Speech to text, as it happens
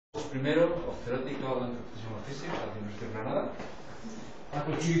primero of Theoretical and Computational Physics at the University of Granada. I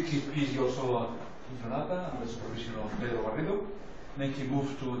continued to keep PhD also in Granada under the supervision of Pedro Barredo. Then he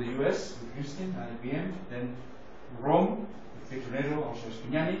moved to the US with Christian at IBM, then Rome with Petronero, also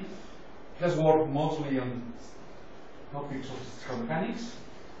Spignani. He has worked mostly on topics of statistical mechanics,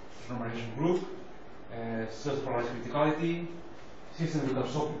 normalization group, self-polarized criticality, systems with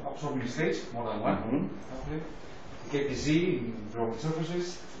absorbing states, more than one, KPZ in drawing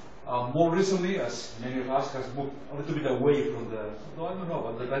surfaces. More recently, as many of us, has moved a little bit away from the, I don't know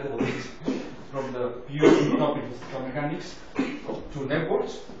what the title is, from the pure topic of statistical mechanics to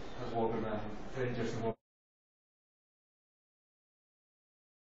networks. Has worked on a very interesting work.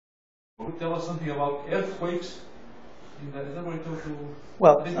 Could you tell us something about earthquakes? In the laboratory to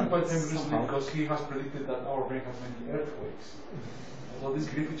well, this is quite famous recently because he has predicted that our brain has many earthquakes. Although this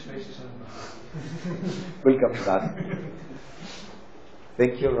Griffiths faces welcome to that.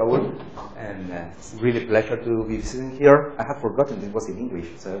 Thank you, Raúl, and it's really a pleasure to be visiting here. I had forgotten it was in English,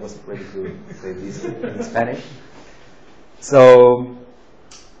 so I wasn't ready to say this in Spanish. So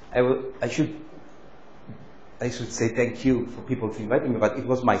I should say thank you for people to invite me, but it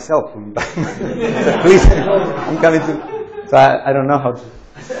was myself who invited me. Please, I'm coming to. So I don't know how to.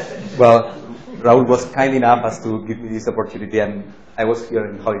 Well, Raúl was kind enough as to give me this opportunity, and I was here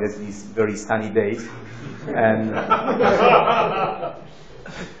in holidays these very sunny days, and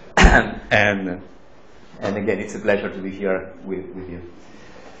and again, it's a pleasure to be here with you.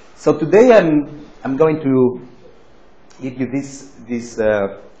 So today I'm going to give you this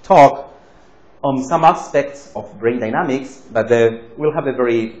talk on some aspects of brain dynamics, but we'll have a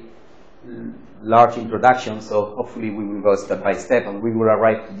very large introduction, so hopefully we will go step by step and we will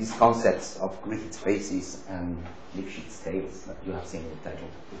arrive to these concepts of Griffiths phases and Lifshitz scales that you have seen in the title.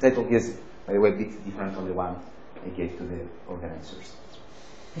 The title here is, by the way, a bit different from the one I gave to the organizers.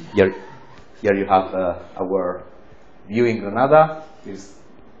 Here you have our view in Granada.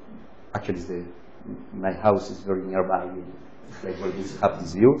 Actually, my house is very nearby. It's like where we have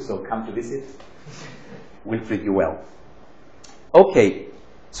this view, so come to visit. We'll treat you well. Okay,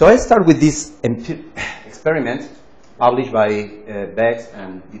 so I start with this experiment published by Bex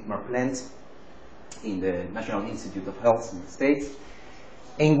and Dietmar Plenz in the National Institute of Health in the States,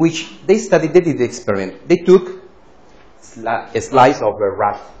 in which they did the experiment. They took a slice of a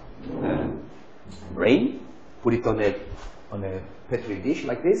rat brain, put it on a petri dish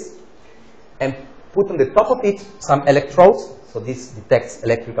like this, and put on the top of it some electrodes. So this detects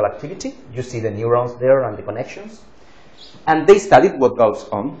electrical activity. You see the neurons there and the connections. And they studied what goes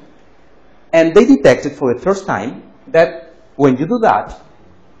on. And they detected for the first time that when you do that,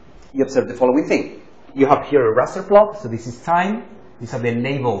 you observe the following thing. You have here a raster plot. So this is time. These are the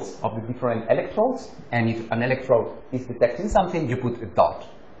labels of the different electrodes. And if an electrode is detecting something, you put a dot.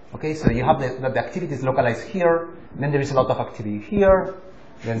 Okay, so you have the activity is localized here. Then there is a lot of activity here.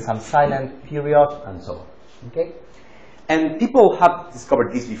 Then some silent period, and so on. Okay? And people have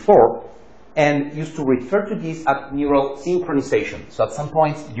discovered this before and used to refer to this as neural synchronization. So at some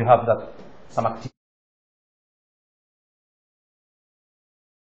point, you have that some activity.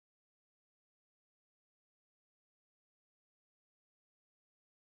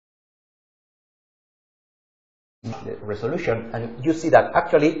 The resolution, and you see that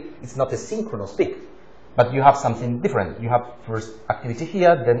actually it's not a synchronous peak, but you have something different. You have first activity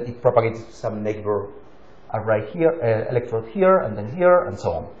here, then it propagates to some neighbor array here, electrode here, and then here, and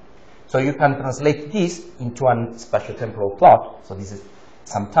so on. So you can translate this into a spatiotemporal plot. So this is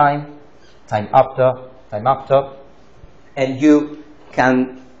some time after, and you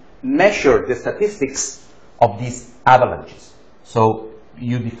can measure the statistics of these avalanches. So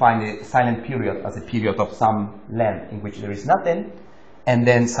you define a silent period as a period of some length in which there is nothing, and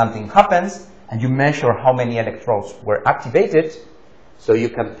then something happens, and you measure how many electrodes were activated, so you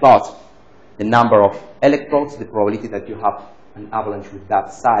can plot the number of electrodes, the probability that you have an avalanche with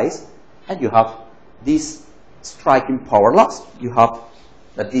that size, and you have this striking power loss. You have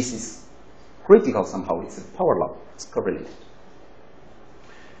that this is critical somehow. It's a power law. It's correlated.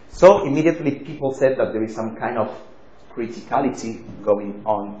 So immediately people said that there is some kind of criticality going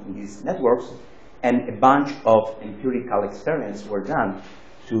on in these networks, and a bunch of empirical experiments were done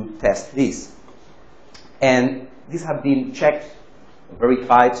to test this. And these have been checked,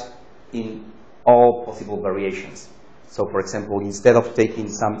 verified in all possible variations. So for example, instead of taking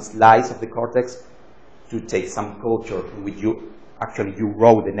some slice of the cortex, to take some culture in which you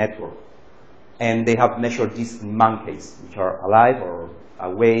row the network. And they have measured this in monkeys, which are alive or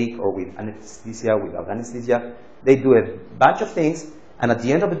awake or with anesthesia, without anesthesia. They do a bunch of things, and at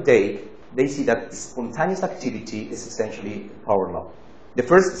the end of the day, they see that spontaneous activity is essentially a power law. The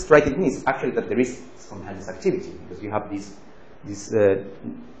first striking thing is actually that there is spontaneous activity, because you have this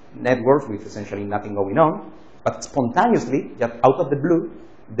network with essentially nothing going on, but spontaneously, just out of the blue,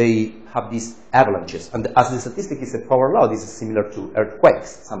 they have these avalanches. And as the statistic is a power law, this is similar to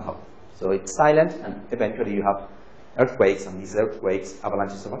earthquakes somehow. So it's silent, and eventually you have earthquakes, and these earthquakes,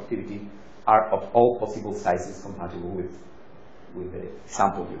 avalanches of activity, are of all possible sizes compatible with the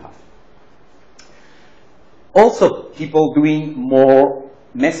sample you have. Also, people doing more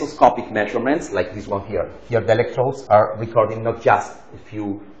mesoscopic measurements, like this one here. Here the electrodes are recording not just a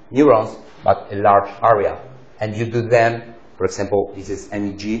few neurons, but a large area. And you do them, for example, this is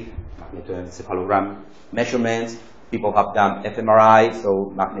MEG, magnetoencephalogram measurements. People have done fMRI,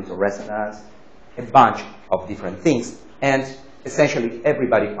 so magnetoresonance, a bunch of different things. And essentially,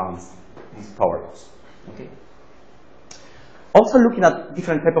 everybody finds these power laws. Okay? Also looking at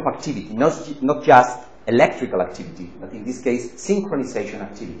different type of activity, not just electrical activity, but in this case, synchronization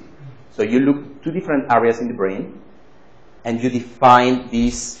activity. So you look two different areas in the brain, and you define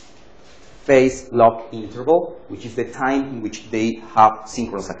this phase lock interval, which is the time in which they have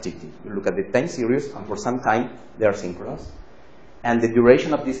synchronous activity. You look at the time series, and for some time, they are synchronous. And the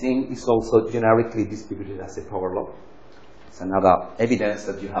duration of this thing is also generically distributed as a power law. It's another evidence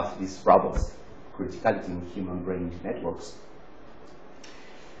that you have this robust criticality in human brain networks.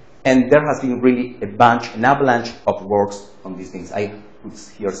 And there has been really an avalanche of works on these things. I put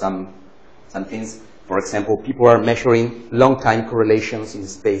here some things. For example, people are measuring long-time correlations in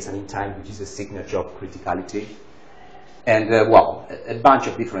space and in time, which is a signature of criticality. And, well, a bunch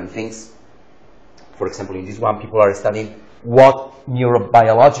of different things. For example, in this one, people are studying what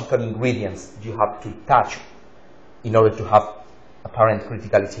neurobiological ingredients you have to touch in order to have apparent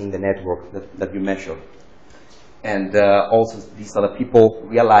criticality in the network that you measure. And also, these other people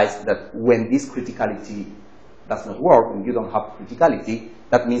realize that when this criticality does not work, when you don't have criticality,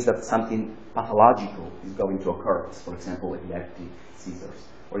 that means that something pathological is going to occur. For example, epileptic seizures.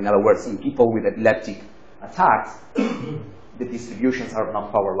 Or in other words, in people with epileptic attacks, the distributions are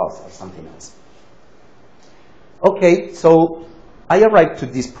not power laws or something else. Okay, so I arrived to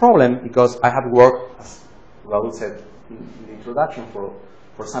this problem because I have worked, as Raul said in the introduction, for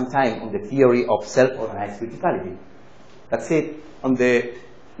some time on the theory of self-organized criticality. That's it, on the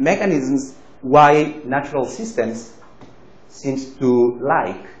mechanisms why natural systems seems to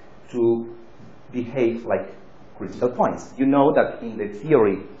like to behave like critical points. You know that in the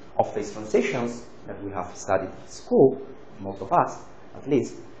theory of phase transitions that we have studied at school, most of us at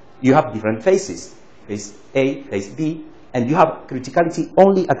least, you have different phases, phase A, phase B, and you have criticality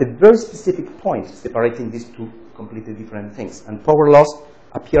only at a very specific point, separating these two completely different things. And power laws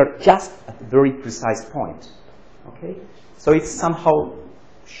appear just at a very precise point. Okay? So it's somehow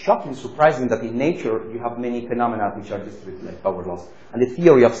shocking, surprising that in nature you have many phenomena which are distributed like power laws. And the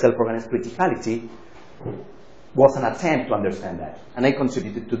theory of self-organized criticality was an attempt to understand that. And I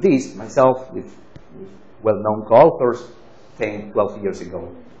contributed to this myself with well-known co-authors 10, 12 years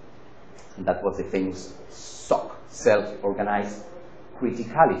ago. And that was the famous SOC, self-organized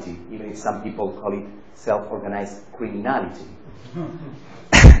criticality, even if some people call it self-organized criminality.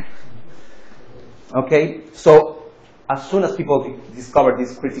 Okay, so as soon as people discover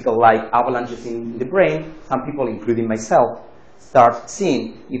these critical-like avalanches in the brain, some people, including myself, start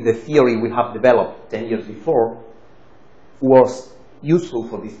seeing if the theory we have developed 10 years before was useful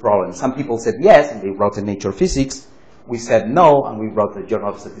for this problem. Some people said yes, and they wrote in Nature Physics. We said no, and we wrote the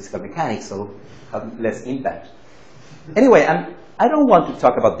Journal of Statistical Mechanics, so had less impact. Anyway, I don't want to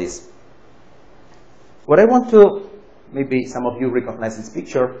talk about this. What I want to, maybe some of you recognize this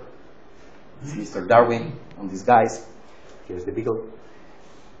picture, it's Mr. Darwin on these guys. Here's the beagle.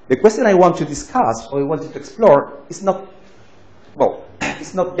 The question I want to discuss, or I wanted to explore, is not, well,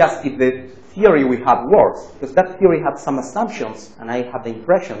 it's not just if the theory we have works, because that theory had some assumptions, and I had the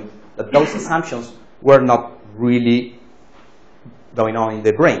impression that those assumptions were not really going on in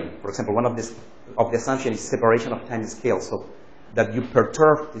the brain. For example, one of the assumptions is separation of time scales, so that you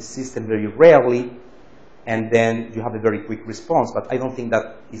perturb the system very rarely, and then you have a very quick response. But I don't think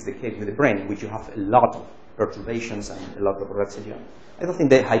that is the case with the brain, in which you have a lot of perturbations and a lot of residue. I don't think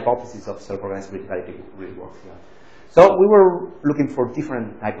the hypothesis of self-organized criticality really works here. So we were looking for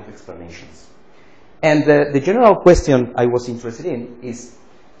different type of explanations. And the general question I was interested in is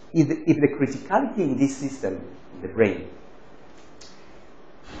if the criticality in this system, in the brain,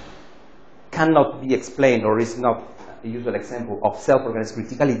 cannot be explained or is not a usual example of self-organized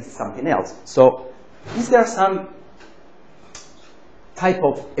criticality, it's something else. So is there some type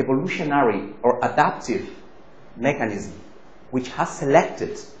of evolutionary or adaptive mechanism which has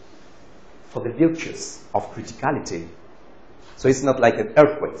selected for the virtues of criticality So it's not like an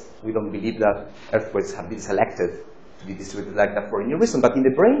earthquake. We don't believe that earthquakes have been selected to be distributed like that for any reason. But in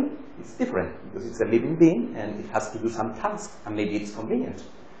the brain, it's different because it's a living being and it has to do some task, and maybe it's convenient.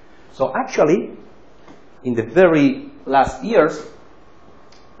 So actually, in the very last years,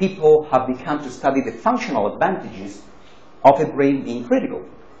 people have begun to study the functional advantages of a brain being critical.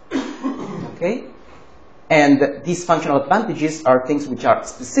 Okay? And these functional advantages are things which are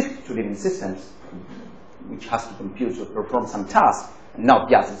specific to living systems, which has to compute or perform some task, not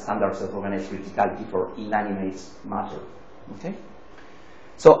just the standards of organized criticality for inanimate matter. Okay?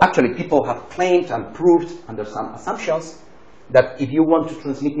 So actually, people have claimed and proved under some assumptions that if you want to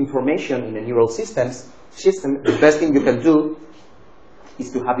transmit information in a neural system, the best thing you can do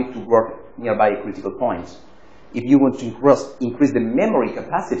is to have it to work nearby a critical point. If you want to increase the memory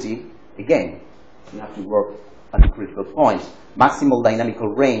capacity, again, you have to work at a critical point. Maximal dynamical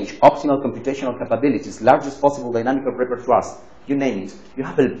range, optimal computational capabilities, largest possible dynamical repertoires, you name it. You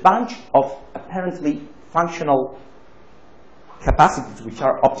have a bunch of apparently functional capacities which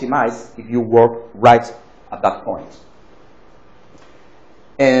are optimized if you work right at that point.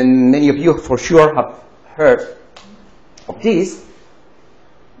 And many of you for sure have heard of this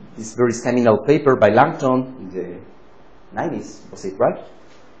very seminal paper by Langton in the 90s, was it right?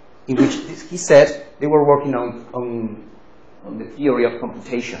 In which he said they were working on the theory of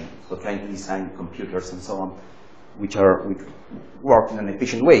computation, so trying to design computers and so on, which work in an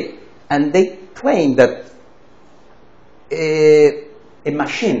efficient way. And they claim that a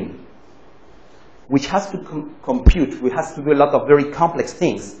machine which has to compute, which has to do a lot of very complex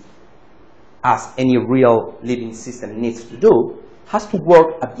things, as any real living system needs to do, has to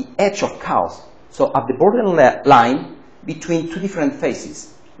work at the edge of chaos. So at the borderline between two different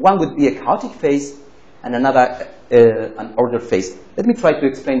phases. One would be a chaotic phase and another an ordered phase. Let me try to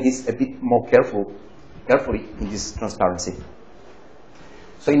explain this a bit more carefully in this transparency.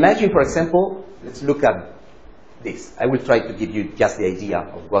 So imagine, for example, let's look at this. I will try to give you just the idea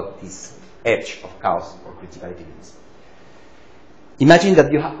of what this edge of chaos or criticality is. Imagine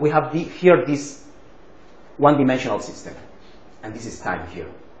that we have here this one-dimensional system, and this is time here,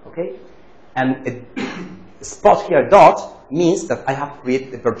 okay? And a spot here, dot, means that I have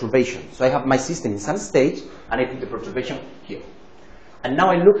created a perturbation. So I have my system in some state, and I put the perturbation here. And now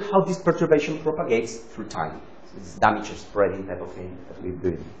I look how this perturbation propagates through time. So this is damage spreading type of thing that we do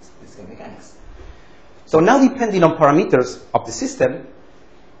in physical mechanics. So now, depending on parameters of the system,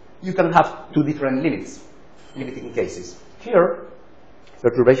 you can have two different limiting cases. Here,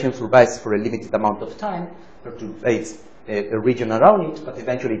 perturbation survives for a limited amount of time, perturbates a region around it, but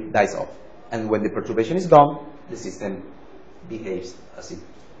eventually it dies off. And when the perturbation is gone, the system behaves as it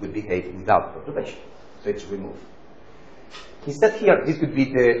would behave without perturbation. So it's removed. Instead here, this would be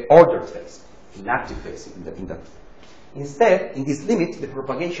the ordered phase, an active phase in that. Instead, in this limit, the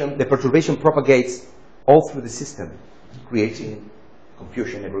perturbation propagates all through the system, creating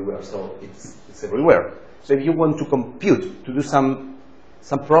confusion everywhere. So it's everywhere. So if you want to compute, to do some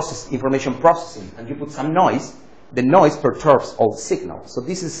information processing, and you put some noise, the noise perturbs all signals. So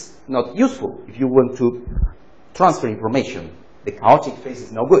this is not useful if you want to transfer information. The chaotic phase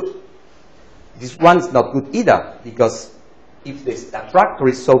is no good. This one is not good either, because if the attractor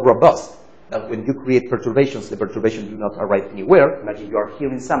is so robust that when you create perturbations, the perturbations do not arrive anywhere. Imagine you are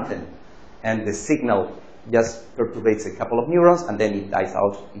hearing something, and the signal just perturbates a couple of neurons, and then it dies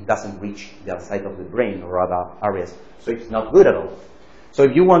out. It doesn't reach the other side of the brain or other areas. So it's not good at all. So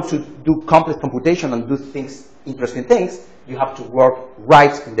if you want to do complex computation and do interesting things, you have to work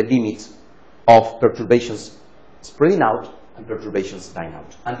right in the limit of perturbations spreading out and perturbations dying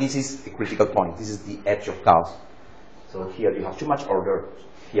out. And this is the critical point. This is the edge of chaos. So here you have too much order.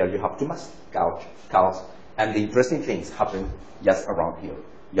 Here you have too much chaos. And the interesting things happen just around here,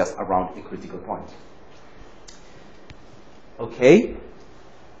 just around a critical point. Okay.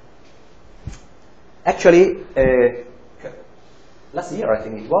 Actually, last year, I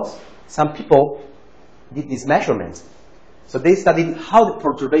think it was, some people did these measurements. So they studied how the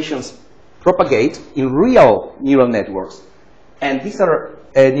perturbations propagate in real neural networks. And these are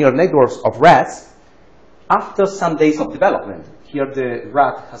neural networks of rats after some days of development. Here the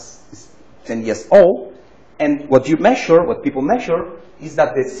rat is 10 years old. And what people measure is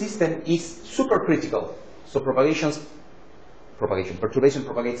that the system is supercritical. So perturbation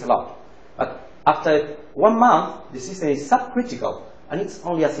propagates a lot. But after 1 month, the system is subcritical, and it's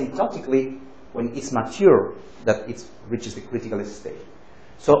only asymptotically when it's mature that it reaches the critical state.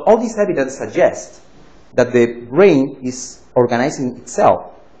 So all this evidence suggests that the brain is organizing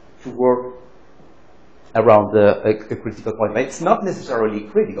itself to work around a critical point. But it's not necessarily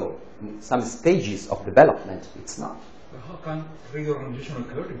critical. In some stages of development, it's not. How can reorganization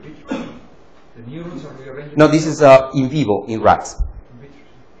occur in vitro? The neurons are rearranged? No, this is in vivo, in rats. In vitro.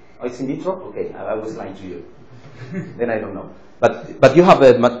 Oh, it's in vitro? Okay, I was lying to you. Then I don't know. But you have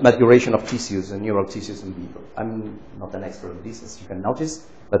a maturation of tissues, neural tissues in vivo. I'm not an expert in this, as you can notice,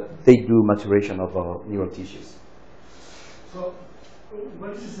 but they do maturation of neural tissues. So,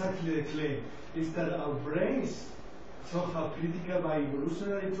 what is exactly the claim? Is that our brain is somehow critical by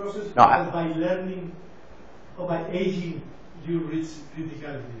evolutionary process, No, or by learning, or by aging, you reach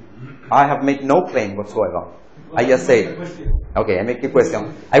criticality? I have made no claim whatsoever. Well, I just say, okay, I make a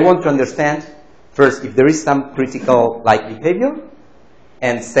question. I want to understand, first, if there is some critical-like behavior,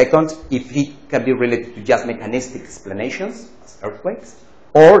 and second, if it can be related to just mechanistic explanations, as earthquakes,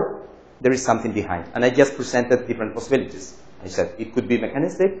 or there is something behind. And I just presented different possibilities. I said it could be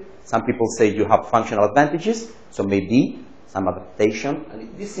mechanistic. Some people say you have functional advantages, so maybe some adaptation.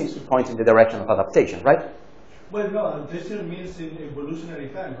 And this seems to point in the direction of adaptation, right? Well, no, adaptation means in evolutionary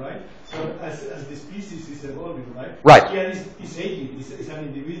time, right? So as the species is evolving, right? Right. Here is aging, is an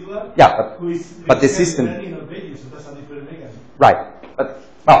individual, Yeah, who is but the system, learning of aging, so that's a different mechanism. right? But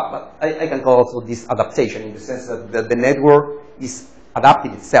I can call also this adaptation in the sense that the network is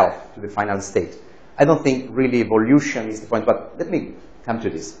adapting itself to the final state. I don't think really evolution is the point, but let me come to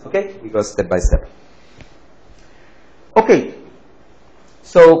this, okay? We go step by step. Okay,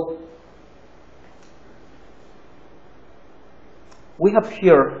 so we have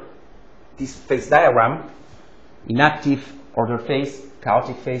here this phase diagram: inactive, order phase,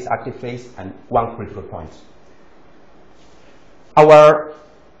 chaotic phase, active phase, and one critical point. Our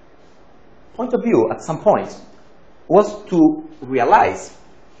point of view at some point was to realize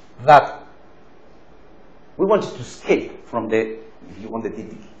that we wanted to escape from the, if you want,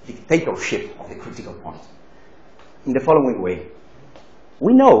 the dictatorship of the critical point in the following way.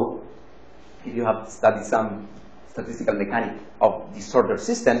 We know, if you have studied some statistical mechanics of disordered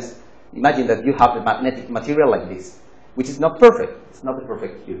systems, imagine that you have a magnetic material like this, which is not perfect. It's not a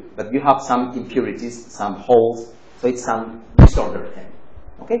perfect cube, but you have some impurities, some holes, so it's some disordered thing.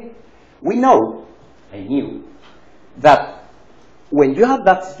 Okay? We know, I knew, that when you have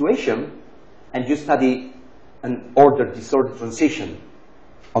that situation and you study an ordered disorder transition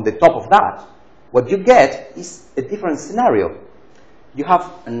on the top of that, what you get is a different scenario. You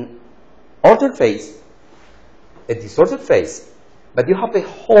have an ordered phase, a disordered phase, but you have a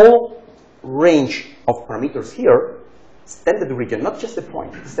whole range of parameters here, extended region, not just a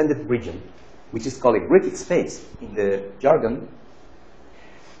point, extended region, which is called a Griffiths phase in the jargon,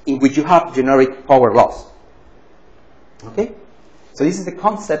 in which you have generic power loss. Okay? So this is the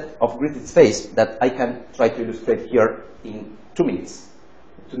concept of Griffiths phase that I can try to illustrate here in 2 minutes.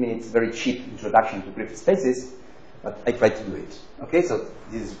 2 minutes, very cheap introduction to Griffiths phases, but I try to do it. Okay, so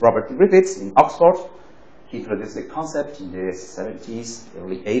this is Robert Griffiths in Oxford. He introduced the concept in the 70s,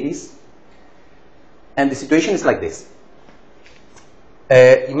 early 80s. And the situation is like this.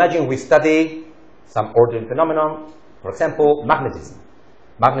 Imagine we study some ordering phenomenon, for example, magnetism.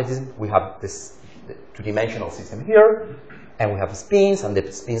 Magnetism, we have this two-dimensional system here, and we have spins, and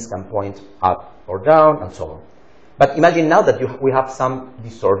the spins can point up or down, and so on. But imagine now that we have some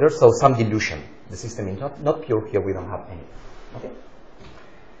disorder, so some dilution. The system is not pure here, we don't have any. Okay?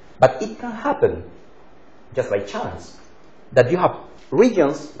 But it can happen, just by chance, that you have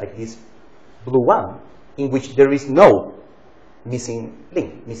regions like this blue one, in which there is no missing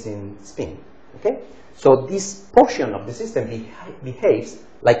link, missing spin. Okay? So this portion of the system behaves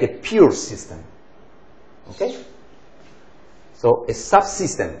like a pure system. Okay? So a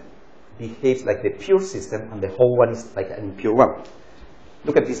subsystem behaves like the pure system, and the whole one is like an impure one.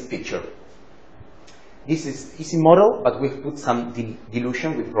 Look at this picture. This is easy model, but we've put some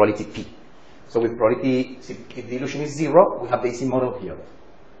dilution with probability P. So with probability, if dilution is 0, we have the easy model here.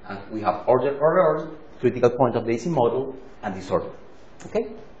 And we have order, critical point of the easy model, and disorder. Okay?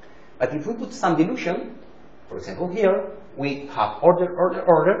 But if we put some dilution, for example here, we have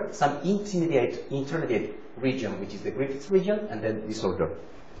order, some intermediate region, which is the Griffiths region, and then disorder.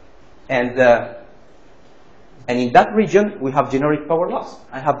 And in that region, we have generic power loss.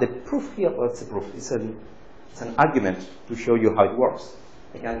 I have the proof here. Well, it's a proof. It's an argument to show you how it works.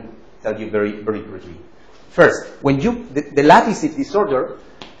 I can tell you very, very briefly. First, when the lattice is disorder,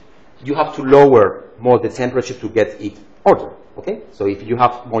 you have to lower more the temperature to get it order. Okay? So if you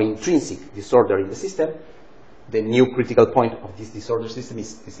have more intrinsic disorder in the system, the new critical point of this disorder system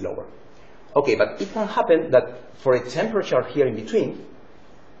is lower. Okay, but it can happen that for a temperature here in between,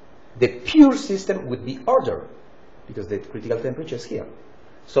 the pure system would be ordered, because the critical temperature is here.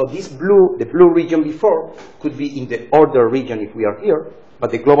 So this the blue region before, could be in the order region if we are here,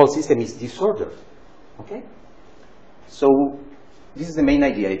 but the global system is disordered. Okay? So this is the main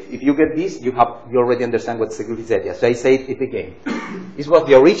idea. If you get this, you already understand what's the Griffiths idea. So I say it again. This was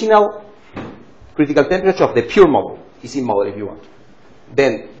the original critical temperature of the pure model, easy model if you want.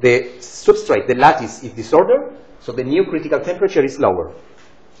 Then the substrate, the lattice, is disordered, so the new critical temperature is lower.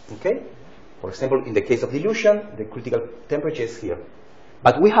 Okay? For example, in the case of dilution, the critical temperature is here.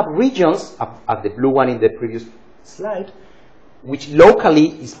 But we have regions, as the blue one in the previous slide, which locally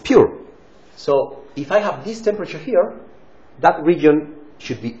is pure. So if I have this temperature here, that region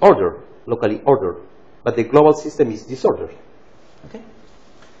should be ordered, locally ordered. But the global system is disordered. Okay?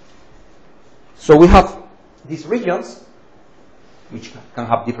 So we have these regions, which can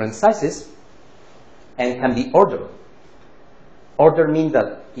have different sizes, and can be ordered. Order means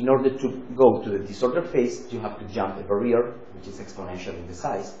that in order to go to the disordered phase, you have to jump a barrier, which is exponential in the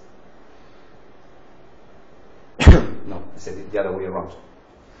size. No, I said it the other way around.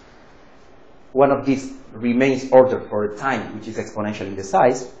 One of these remains ordered for a time, which is exponential in the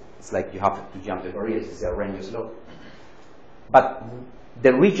size. It's like you have to jump a barrier. It's a Arrhenius law. But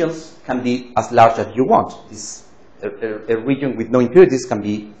the regions can be as large as you want. A region with no impurities can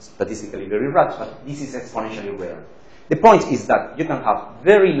be statistically very large, but this is exponentially rare. The point is that you can have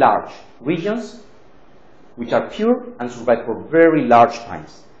very large regions which are pure and survive for very large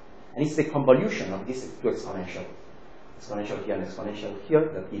times. And it's the convolution of these two exponential here and exponential here,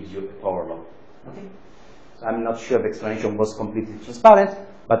 that gives you a power law. Okay? So I'm not sure the explanation was completely transparent,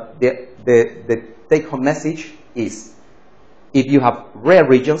 but the take-home message is, if you have rare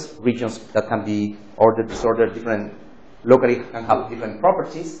regions that can be ordered, disordered, different, locally can have different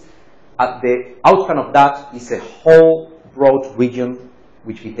properties, the outcome of that is a whole broad region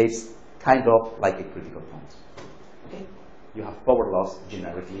which behaves kind of like a critical point. Okay? You have power laws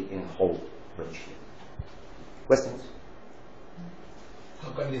generically in a whole range here. Questions? How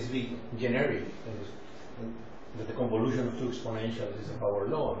can this be generic? That the convolution of two exponentials is a power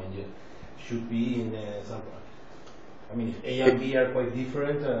law. I mean, it should be in some. I mean, if A and B are quite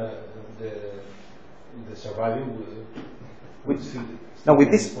different, the surviving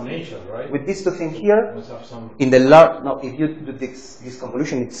with this exponential, right? With these two things here, must have some in the large. No, if you do this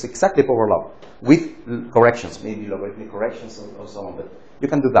convolution, it's exactly power law with corrections, maybe logarithmic corrections or so on. But you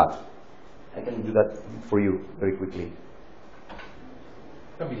can do that. I can do that for you very quickly.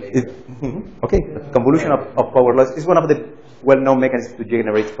 Can be later. Okay, but convolution of power laws is one of the well-known mechanisms to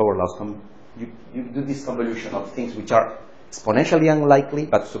generate power laws. You do this convolution of things which are exponentially unlikely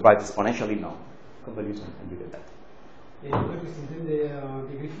but survive exponentially no. Convolution, and you get that. Another question, then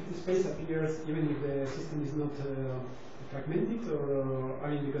the Griffith space appears even if the system is not fragmented, or I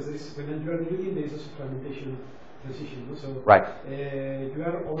mean, because when you are diluting, there is also fragmentation transition. No? So right. You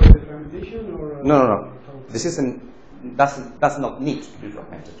are over the fragmentation, or no. The system does not need to be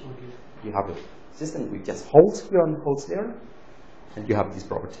fragmented. Okay. You have a system which just holds here and holds there, and you have this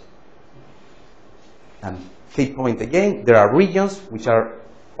property. And key point again, there are regions which are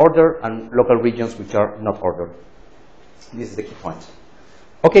ordered and local regions which are not ordered. This is the key point.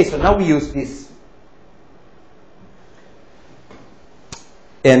 Okay, so now we use this.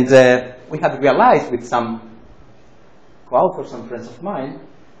 And we had realized with some co-authors, some friends of mine,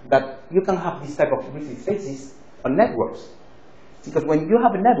 that you can have this type of Griffith phases on networks. Because when you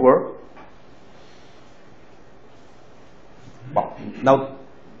have a network, well, now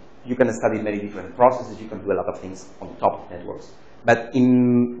you can study many different processes, you can do a lot of things on top of networks. But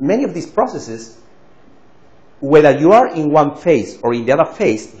in many of these processes, whether you are in one phase or in the other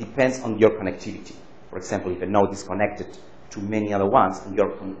phase depends on your connectivity. For example, if a node is connected to many other ones and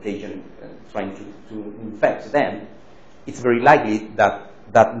you're contagion trying to infect them, it's very likely that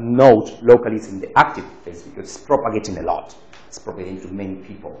that node locally is in the active phase because it's propagating a lot. It's propagating to many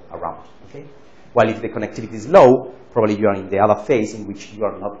people around. Okay? While if the connectivity is low, probably you are in the other phase in which you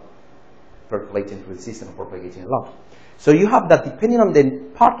are not percolating through the system or propagating a lot. So you have that depending on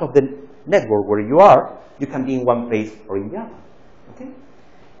the part of the network where you are, you can be in one phase or in the other. Okay?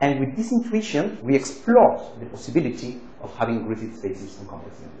 And with this intuition, we explored the possibility of having Griffith phases on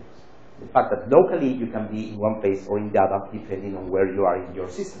complex networks. The fact that locally you can be in one phase or in the other depending on where you are in your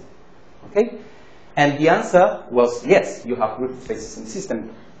system. Okay? And the answer was yes, you have Griffith phases in the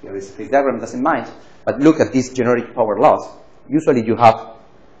system. Here is a phase diagram, doesn't mind. But look at these generic power laws. Usually you have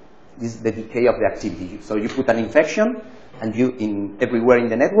the decay of the activity. So you put an infection and you everywhere in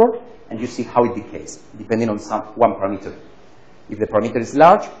the network, and you see how it decays, depending on one parameter. If the parameter is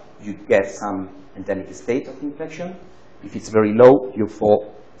large, you get some endemic state of infection. If it's very low, you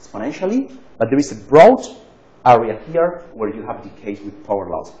fall exponentially. But there is a broad area here where you have decays with power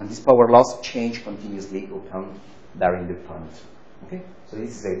laws. And these power laws change continuously or can vary in the parameter. Okay? So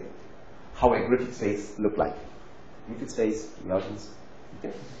this is how a Griffith phase looks like. Griffiths space, the audience.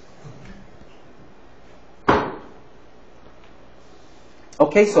 Okay.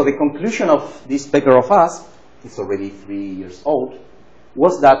 Okay, so the conclusion of this paper of us, it's already 3 years old,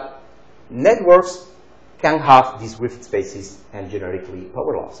 was that networks can have these Griffith spaces and generically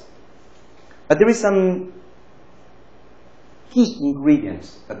power laws. But there is some key ingredient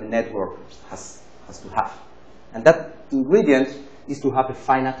that the network has to have. And that ingredient is to have a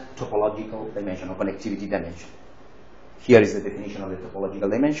finite topological dimension or connectivity dimension. Here is the definition of the topological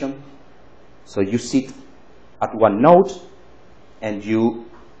dimension. So you sit at one node and you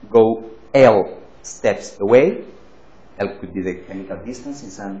go L steps away. L could be the chemical distance in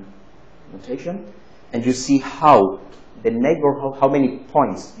some notation. And you see how the network, how many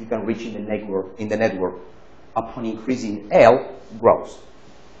points you can reach in the network upon increasing L grows.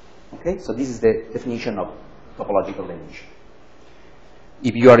 Okay, so this is the definition of topological dimension.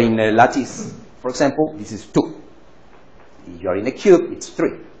 If you are in a lattice, for example, this is 2. If you are in a cube, it's 3.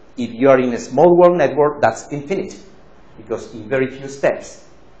 If you are in a small world network, that's infinite, because in very few steps,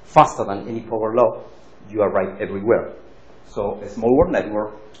 faster than any power law, you arrive everywhere. So a small world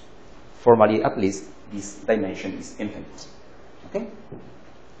network, formally at least, this dimension is infinite. Okay?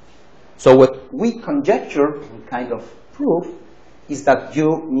 So what we conjecture, we kind of prove, is that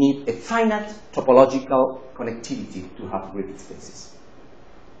you need a finite topological connectivity to have Griffith spaces.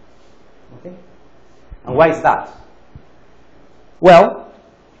 Okay? And why is that? Well,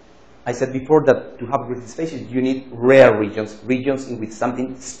 I said before that to have Griffith spaces, you need rare regions, regions in which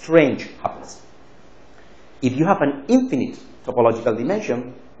something strange happens. If you have an infinite topological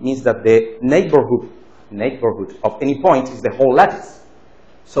dimension, means that the neighborhood of any point is the whole lattice.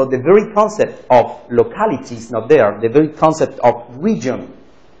 So the very concept of locality is not there. The very concept of region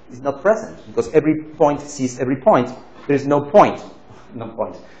is not present, because every point sees every point. There is no point. No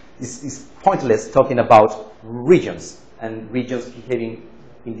point. It's pointless talking about regions and regions behaving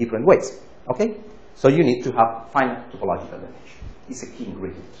in different ways. Okay? So you need to have finite topological dimension. It's a key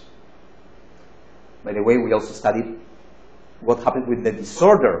ingredient. By the way, we also studied what happened with the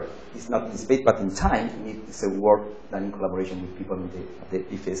disorder. It's not in space, but in time. It's a work done in collaboration with people at the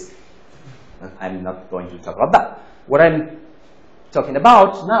IFISC. I'm not going to talk about that. What I'm talking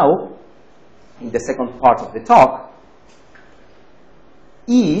about now, in the second part of the talk,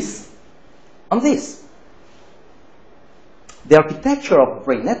 is on this. The architecture of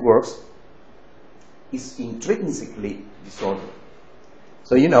brain networks is intrinsically disordered.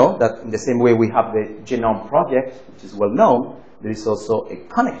 So you know that in the same way we have the genome project, which is well known, there is also a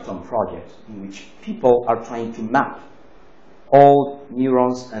connectome project in which people are trying to map all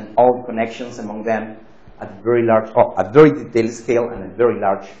neurons and all connections among them at very large, or at very detailed scale and at very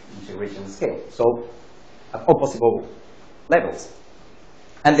large integration scale. So at all possible levels.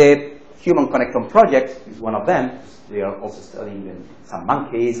 And the human connectome project is one of them. They are also studying some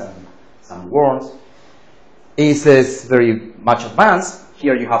monkeys and some worms. Is very much advanced.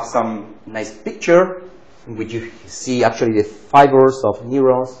 Here you have some nice picture in which you see actually the fibers of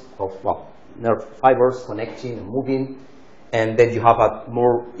neurons, nerve fibers connecting and moving. And then you have a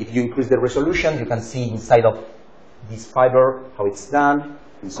more, if you increase the resolution, you can see inside of this fiber how it's done,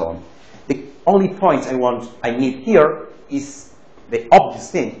 and so on. The only point I need here is the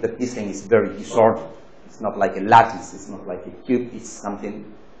obvious thing, that this thing is very disordered. It's not like a lattice, it's not like a cube, it's something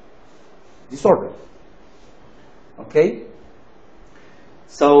disordered. Okay?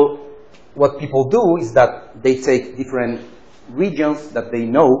 So what people do is that they take different regions that they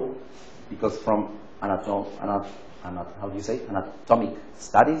know, because from anatomical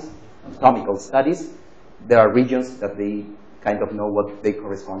studies, there are regions that they kind of know what they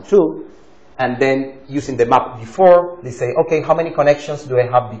correspond to. And then using the map before, they say, okay, how many connections do I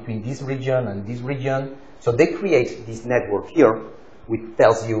have between this region and this region? So they create this network here, which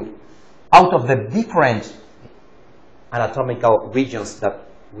tells you, out of the different anatomical regions that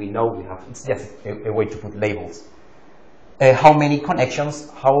we know we have, it's just a way to put labels. How many connections,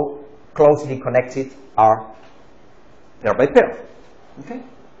 how closely connected are pair by pair. Okay?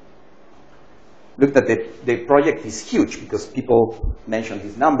 Look that the project is huge, because people mention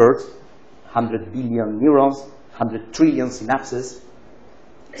these numbers, 100 billion neurons, 100 trillion synapses.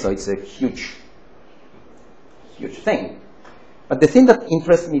 So it's a huge, huge thing. But the thing that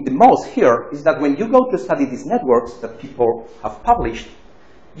interests me the most here is that when you go to study these networks that people have published,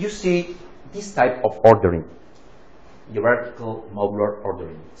 you see this type of ordering, hierarchical modular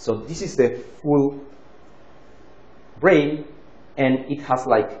ordering. So this is the full brain, and it has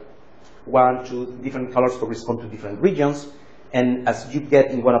like 1, 2 different colors correspond to different regions, And as you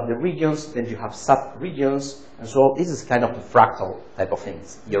get in one of the regions, then you have sub-regions, and so this is kind of a fractal type of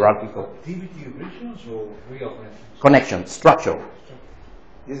things, hierarchical. Activity regions or real connections? Connection, structure.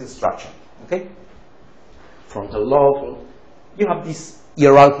 This is structure, okay? Frontal lobe. You have this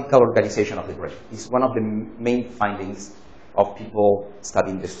hierarchical organization of the brain. It's one of the main findings of people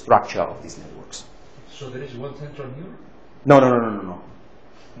studying the structure of these networks. So there is one central neuron? No.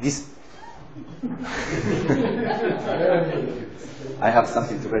 This. I have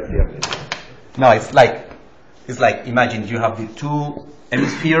something to write here. No, it's like imagine you have the two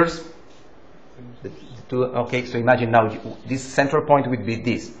hemispheres. Okay, so imagine now this central point would be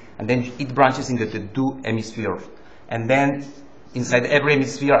this, and then it branches into the two hemispheres, and then inside every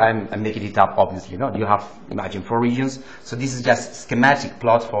hemisphere, I'm making it up, obviously. No, you have imagine 4 regions. So this is just schematic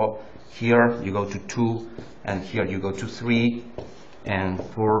plot for here you go to 2, and here you go to 3, and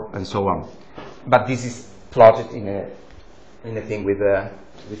 4, and so on. But this is plotted in a thing with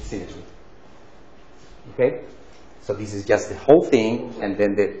symmetry. Okay. So this is just the whole thing, and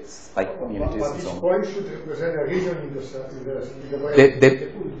then the spike communities and so on. But each point should represent a region in the brain.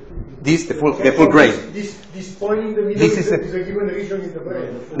 The full brain. This point in the middle is a given region in the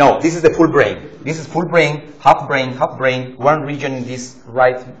brain. No, this is the full brain. This is full brain, half brain, half brain. One region in this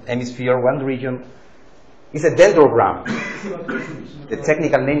right hemisphere, one region. It's a dendrogram. The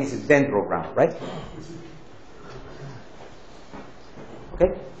technical name is a dendrogram, right?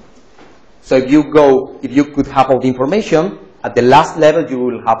 Okay. So if you could have all the information, at the last level you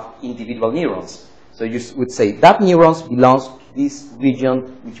will have individual neurons. So you would say that neurons belongs to this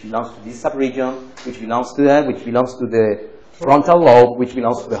region, which belongs to this subregion, which belongs to that, which belongs to the frontal lobe, which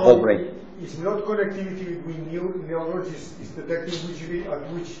belongs to the whole brain. It's not connectivity between neurons, it's detecting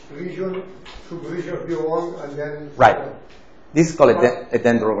which region, subregions belong, and then... Right. This is called a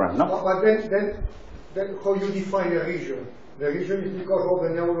dendrogram, no? But then how you define a region? The region is because all the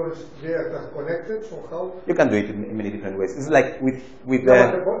neurons there are connected somehow? You can do it in many different ways. It's like with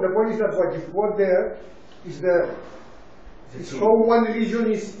the point is that what you put there is how one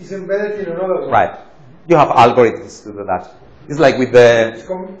region is embedded in another one. Right. You have algorithms to do that. It's like with the...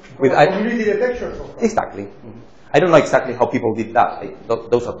 community detection somehow. Exactly. Mm-hmm. I don't know exactly how people did that.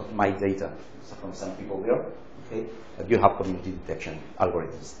 Those are my data from some people there. Okay. But you have community detection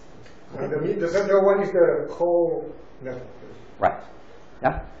algorithms. And the central one is the whole network. Right.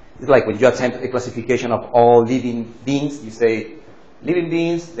 Yeah. It's like when you attempt a classification of all living beings, you say living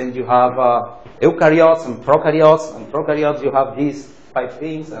beings, then you have eukaryotes and prokaryotes you have these 5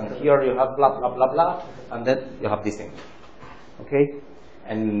 things, and here you have blah, blah, blah, blah, and then you have this thing. Okay?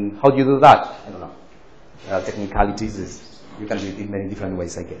 And how do you do that? I don't know. Technicalities, you can do it in many different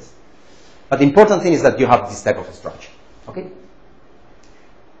ways, I guess. But the important thing is that you have this type of structure. Okay?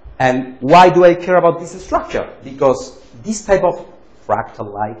 And why do I care about this structure? Because this type of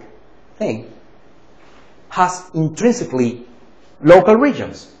fractal-like thing has intrinsically local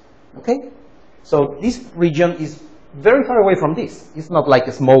regions. Okay? So this region is very far away from this. It's not like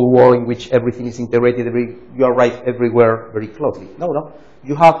a small world in which everything is integrated, you arrive everywhere very closely. No.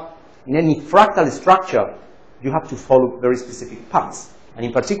 You have, in any fractal structure, you have to follow very specific paths. And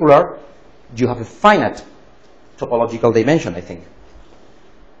in particular, you have a finite topological dimension, I think.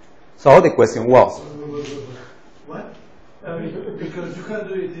 So the question was... What? Because you can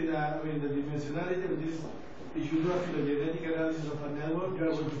do it in the dimensionality of this, if you do a phylogenetic analysis of a network, you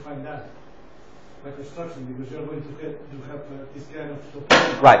are going to find that. By construction, because you are going to have this kind of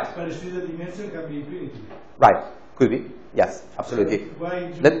topology. Right. But still the dimension can be infinity. Right. Could be. Yes, absolutely.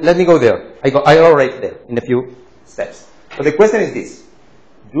 Let me go there. I go right there in a few steps. So the question is this.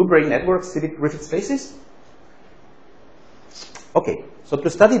 Do brain networks civic Griffith spaces? Okay. So to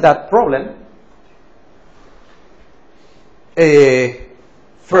study that problem,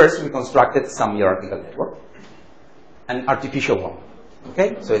 first we constructed some hierarchical network, an artificial one.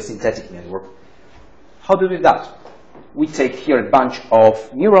 Okay? So a synthetic network. How do we do that? We take here a bunch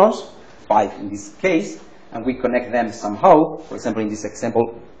of neurons, 5 in this case, and we connect them somehow. For example, in this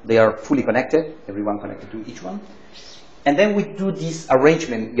example, they are fully connected, everyone connected to each one. And then we do this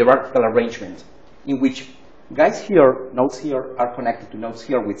arrangement, hierarchical arrangement, in which guys here, nodes here, are connected to nodes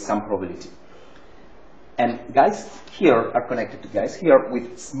here with some probability. And guys here are connected to guys here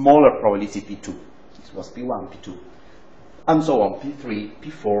with smaller probability P2. This was P1, P2, and so on, P3,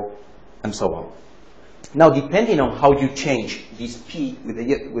 P4, and so on. Now, depending on how you change this P with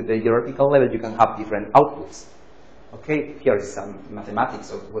the hierarchical level, you can have different outputs. Okay, here is some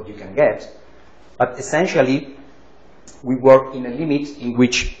mathematics of what you can get. But essentially, we work in a limit in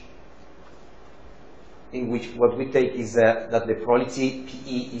which what we take is that the probability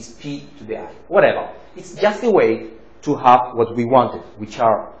PE is P to the I. Whatever. It's just a way to have what we wanted, which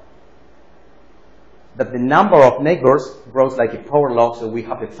are that the number of neighbors grows like a power law, so we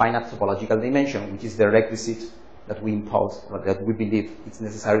have a finite topological dimension, which is the requisite that we impose, or that we believe it's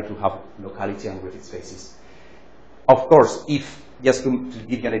necessary to have locality and Griffiths spaces. Of course, if, just to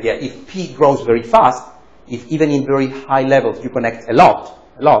give you an idea, if P grows very fast, if even in very high levels you connect a lot,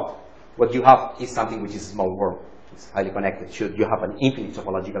 what you have is something which is a small world. It's highly connected. Should you have an infinite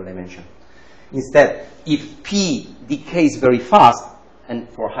topological dimension. Instead, if P decays very fast, and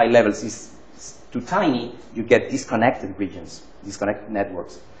for high levels is too tiny, you get disconnected regions, disconnected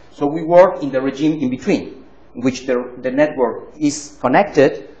networks. So we work in the regime in between, in which the network is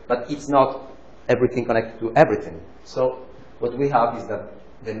connected, but it's not everything connected to everything. So what we have is that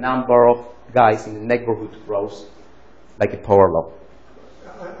the number of guys in the neighborhood grows like a power law.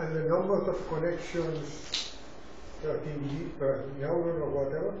 And the number of connections per neuron or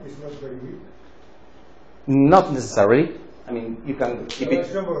whatever is not very big? Not necessarily. I mean, you can keep it.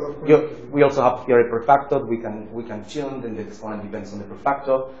 We also have here a prefactor. We can tune, and the exponent depends on the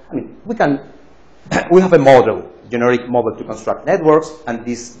prefactor. I mean, we have a model, generic model to construct networks, and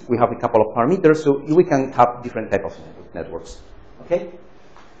this we have a couple of parameters, so we can have different type of networks. Okay.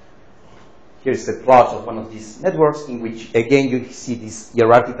 Here is a plot of one of these networks in which, again, you see this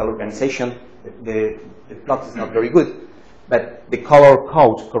hierarchical organization. The plot is not very good, but the color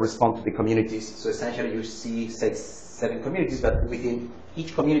code corresponds to the communities. So essentially, you see, say, 7 communities, but within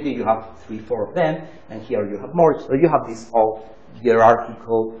each community, you have 3, 4 of them, and here you have more. So you have this all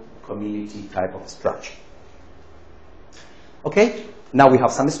hierarchical community type of structure. Okay, now we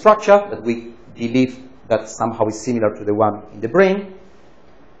have some structure that we believe that somehow is similar to the one in the brain.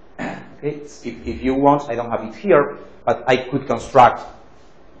 Okay, if you want, I don't have it here, but I could construct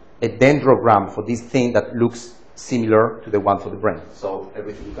a dendrogram for this thing that looks similar to the one for the brain. So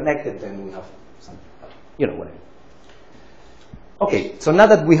everything connected, then we have some, you know what I mean. Okay, so now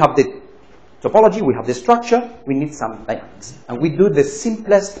that we have the topology, we have the structure, we need some dynamics. And we do the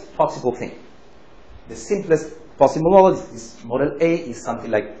simplest possible thing. The simplest possible model is model A is something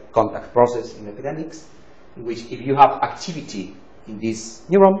like contact process in academics, in which if you have activity in this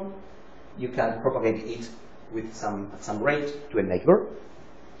neuron, you can propagate it with at some rate to a neighbor,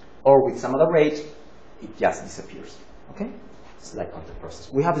 or with some other rate, it just disappears. Okay? It's like contact process.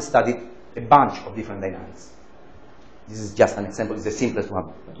 We have studied a bunch of different dynamics. This is just an example, it's the simplest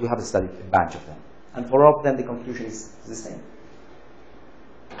one, but we have studied a bunch of them. And for all of them, the conclusion is the same.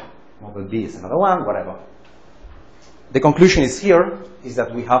 Model B is another one, whatever. The conclusion is here, is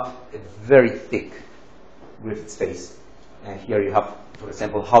that we have a very thick Griffiths space. And here you have, for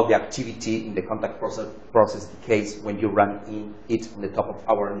example, how the activity in the contact process decays when you run in it on the top of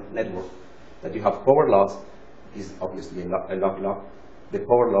our network. That you have power laws is obviously a log law. The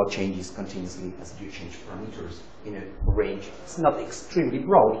power law changes continuously as you change parameters in a range. It's not extremely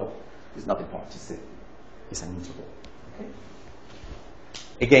broad, but it's not a point. It's an interval. Okay?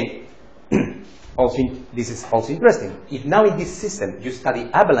 Again, this is also interesting. If now in this system you study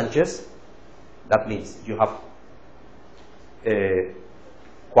avalanches, that means you have a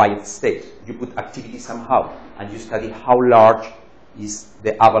quiet state. You put activity somehow, and you study how large is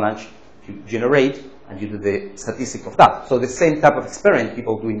the avalanche you generate, and you do the statistics of that. So the same type of experiment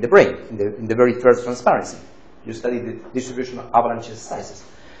people do in the brain, in the very first transparency. You study the distribution of avalanche sizes.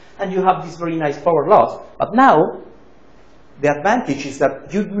 And you have these very nice power laws. But now, the advantage is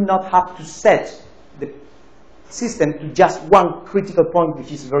that you do not have to set the system to just one critical point,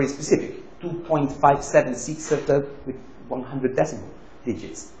 which is very specific, 2.576 with 100 decimal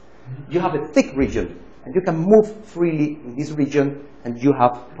digits. You have a thick region, and you can move freely in this region, and you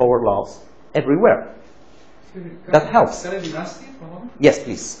have power laws everywhere. That helps. Can I be nasty for a moment? Yes,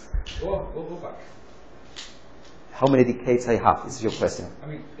 please. Go back. How many decades I have is your question. I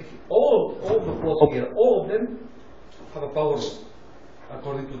mean, if all the plots here, all of them have a power law,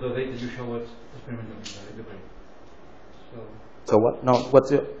 according to the data you showed experimentally in the brain. So what? No,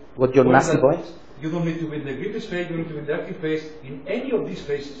 what's your nasty point? You don't need to be in the Griffiths phase, you don't need to be in the active phase. In any of these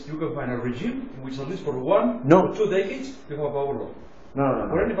phases, you can find a regime in which at least for 1 or 2 decades, you have a power law. No.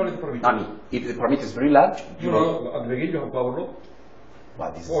 For any valid parameter. I mean, if the parameter is very large, at the beginning you have power law.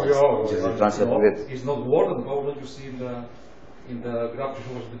 Well, this it's not more than the power law you see in the graph you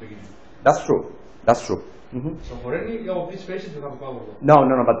showed us at the beginning. That's true. That's true. Mm-hmm. So for any of these phases, you have a power law.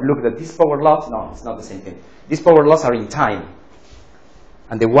 No, but look at these power laws. No, it's not the same thing. These power laws are in time.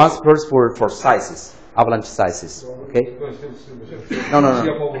 And the ones first were for sizes, avalanche sizes. Okay? No.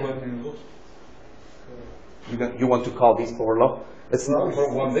 You want to call this power law?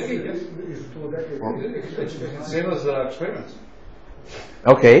 For 1 decade, yes. It's the same as experiments.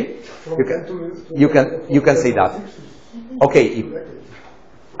 Okay, From you can 10 to you can say that. Okay, if,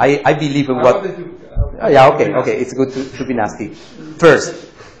 I believe in How what. did you- Yeah, okay, it's good to be nasty. First,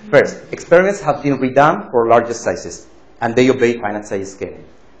 experiments have been redone for larger sizes, and they obey finite size scaling.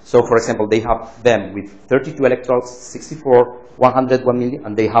 So, for example, they have them with 32 electrodes, 64, 100, 1 million,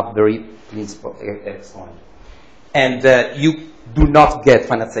 and they have very clean exponent. And you do not get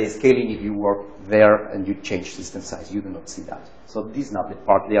finite size scaling if you work there and you change system size. You do not see that. So this is not the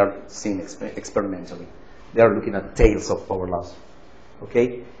part they are seeing experimentally. They are looking at tails of power laws.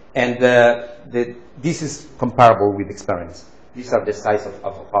 Okay? And this is comparable with experiments. These are the size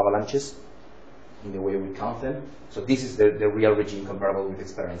of avalanches in the way we count them. So this is the real regime comparable with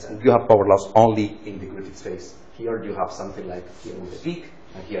experiments. And you have power laws only in the Griffiths phase. Here you have something like here with the peak,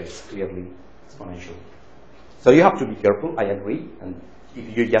 and here it's clearly exponential. So you have to be careful, I agree. And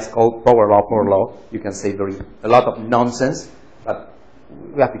if you just call power law, you can say a lot of nonsense, but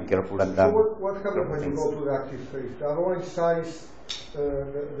we have to be careful. And So what happens when you go to the active phase? The avalanche size,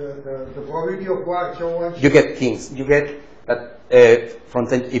 the probability of avalanche. You get kings. You get that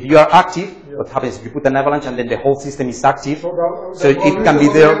if you are active, what happens is you put an avalanche and then the whole system is active. So it can be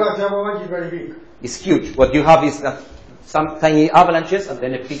there. The avalanche is very big. It's huge. What you have is that some tiny avalanches and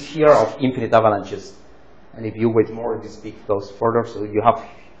then a peak here of infinite avalanches. And if you wait more, this peak goes further, so you have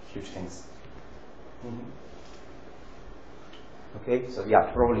huge things. Okay, so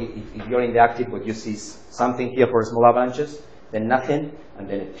yeah, probably if you're in the active, what you see is something here for small avalanches, then nothing, and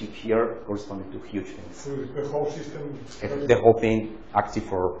then a peak here corresponding to huge things. So the whole system. The whole thing active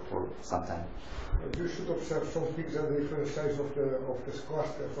for some time. You should observe some peaks at different size of the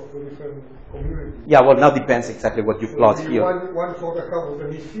clusters of the different communities. Yeah, well, now depends exactly what you plot here. One for the half of the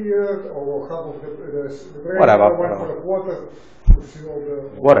hemisphere, or half of the brain, Whatever, one for the quarter. To see all the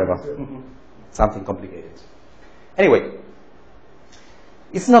whatever. Something complicated. Anyway,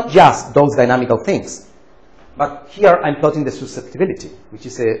 it's not just those dynamical things, but here I'm plotting the susceptibility, which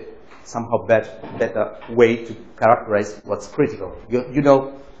is a somehow better way to characterize what's critical. You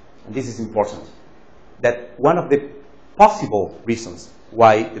know, and this is important, that one of the possible reasons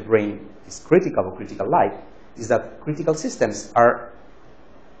why the brain is critical or critical-like is that critical systems are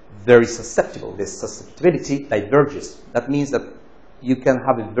very susceptible. The susceptibility diverges. That means that you can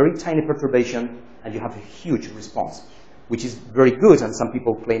have a very tiny perturbation and you have a huge response, which is very good, and some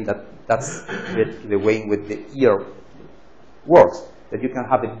people claim that that's the way in which the ear works, that you can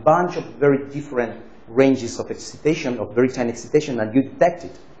have a bunch of very different ranges of excitation, of very tiny excitation, and you detect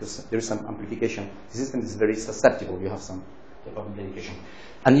it, because there is some amplification. The system is very susceptible. You have some type of amplification.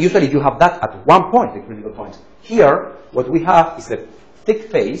 And usually you have that at one point, the critical point. Here, what we have is a thick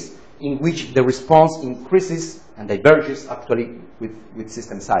phase in which the response increases and diverges actually with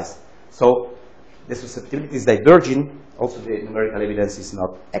system size. So the susceptibility is diverging. Also, the numerical evidence is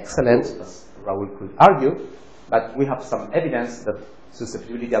not excellent, as Raul could argue, but we have some evidence that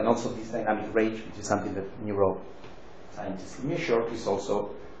susceptibility and also this dynamic range, which is something that neuroscientists measure, is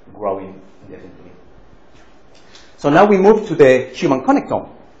also growing indefinitely. So now we move to the human connectome,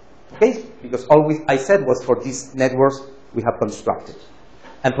 okay? Because all I said was for these networks we have constructed.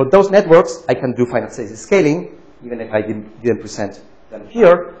 And for those networks, I can do finite size scaling, even if I didn't present them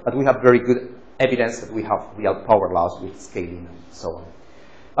here, but we have very good evidence that we have real power laws with scaling and so on.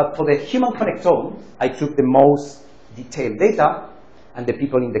 But for the human connectome, I took the most detailed data, and the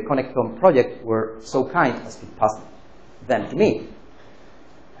people in the Connectome project were so kind as to pass them to me.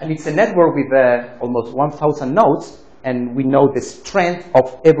 And it's a network with almost 1,000 nodes, and we know the strength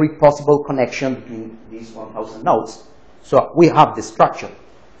of every possible connection between these 1,000 nodes. So we have the structure,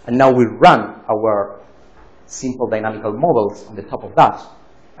 and now we run our simple dynamical models on the top of that,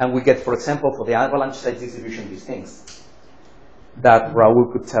 and we get, for example, for the avalanche size distribution, these things. That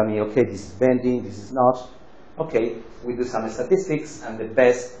Raul could tell me, okay, this is bending, this is not. Okay, we do some statistics, and the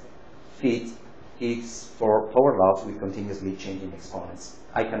best fit is for power laws with continuously changing exponents.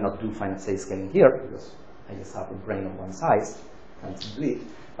 I cannot do finite size scaling here because I just have a brain of one size, can't do it.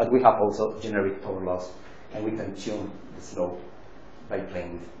 But we have also generic power laws, and we can tune the slope by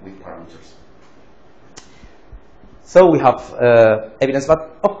playing with parameters. So we have evidence,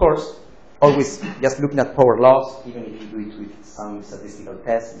 but of course, always just looking at power laws, even if you do it with some statistical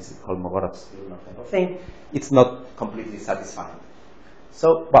tests, this is called Mogorov's type of thing, it's not completely satisfying.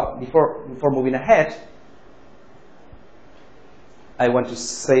 So, well, before moving ahead, I want to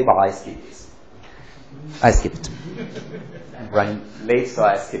say, well, I skipped this. I skipped it. I'm running late, so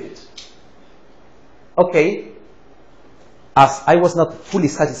I skipped it. Okay, as I was not fully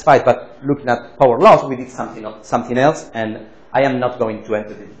satisfied, but looking at power laws, we did something else, and I am not going to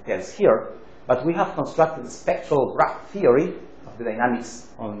enter the details here, but we have constructed a spectral graph theory, a the dynamics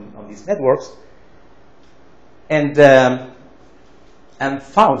on these networks, and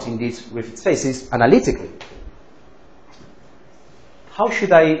found in these Griffiths spaces analytically. How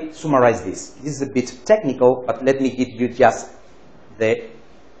should I summarize this? This is a bit technical, but let me give you just the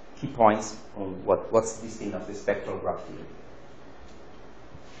key points on what's this thing of the spectral graph theory.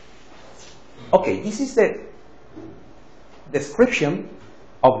 Okay, this is the description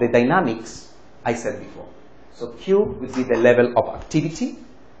of the dynamics I said before. So Q would be the level of activity,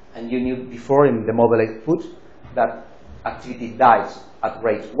 and you knew before in the model I put that activity dies at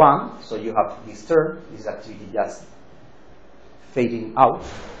rate 1, so you have this term, this activity just fading out.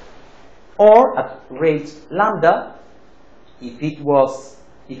 Or at rate lambda, if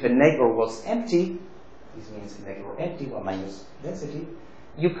a neighbor was empty, this means neighbor empty or minus density,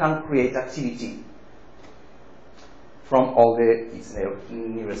 you can create activity from all its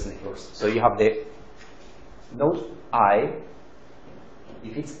nearest neighbors. So you have the node I,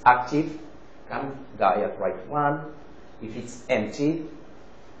 if it's active, can die at rate 1. If it's empty,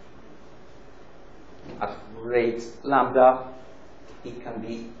 at rate lambda, it can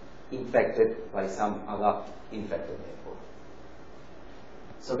be infected by some other infected network.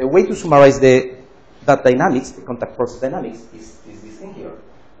 So the way to summarize that dynamics, the contact process dynamics, is this thing here,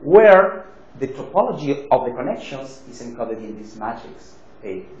 where the topology of the connections is encoded in this matrix,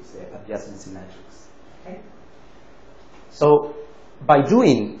 A, this adjacency matrix. Okay? So by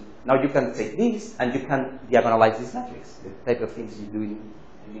doing, now you can take this and you can diagonalize this matrix, the type of things you do in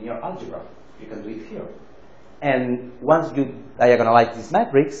linear algebra. You can do it here. And once you diagonalize this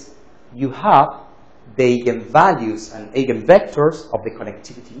matrix, you have the eigenvalues and eigenvectors of the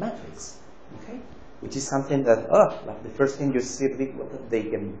connectivity matrix. Okay? Which is something that, like the first thing you see, what are the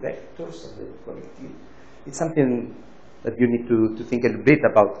eigenvectors of the connectivity? It's something that you need to think a little bit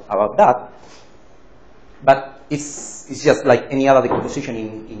about that. But it's just like any other decomposition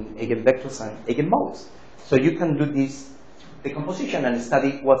in eigenvectors and eigenmodes. So you can do this decomposition and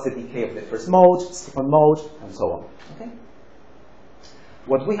study what's the decay of the first mode, second mode, and so on. Okay?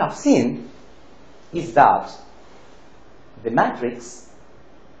 What we have seen is that the matrix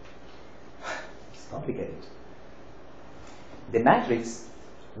is complicated. The matrix,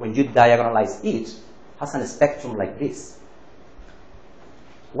 when you diagonalize it, has a spectrum like this.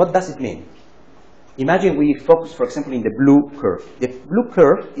 What does it mean? Imagine we focus, for example, in the blue curve. The blue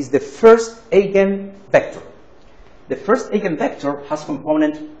curve is the first eigenvector. The first eigenvector has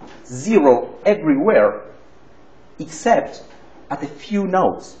component 0 everywhere except at a few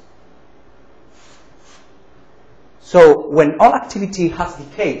nodes. So when all activity has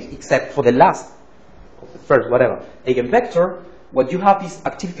decayed except for the last, or the first, whatever, eigenvector, what you have is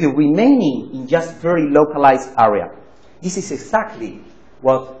activity remaining in just very localized area. This is exactly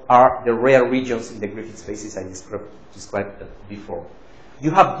what are the rare regions in the Griffiths spaces I described before.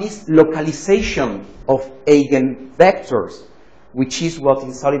 You have this localization of eigenvectors, which is what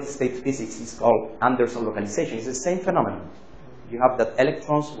in solid-state physics is called Anderson localization. It's the same phenomenon. You have that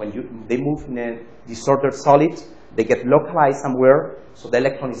electrons, when they move in a disordered solid, they get localized somewhere, so the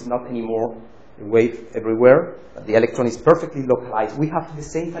electron is not anymore a wave everywhere, but the electron is perfectly localized. We have the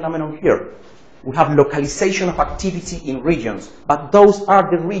same phenomenon here. We have localization of activity in regions, but those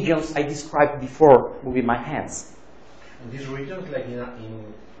are the regions I described before moving my hands. And these regions, like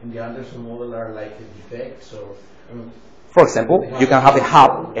in the Anderson model, are like defects, or for example, you can have a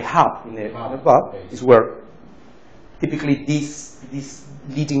hub in a bud is where typically these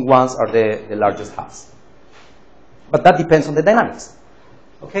leading ones are the largest hubs. But that depends on the dynamics.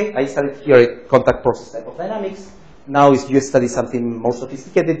 Okay, I studied here a contact process type of dynamics. Now, if you study something more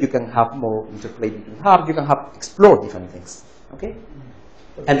sophisticated, you can have more interplay between hubs. You can explore different things. Okay,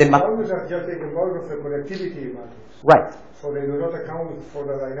 but and then always are just taking part of the connectivity matrix. Right. So they do not account for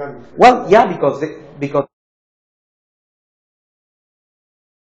the dynamics. Well, yeah, because the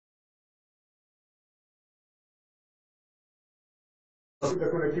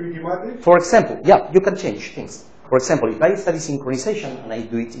connectivity matrix. for example, yeah, you can change things. For example, if I study synchronization and I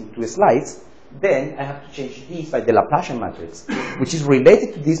do it in 2 slides, then I have to change this by the Laplacian matrix, which is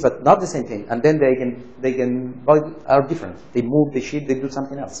related to this but not the same thing. And then they are different. They move, they shift, they do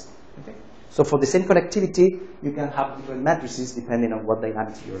something else. Okay? So for the same connectivity, you can have different matrices depending on what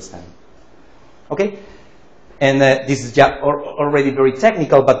dynamics you're studying. Okay? And this is just already very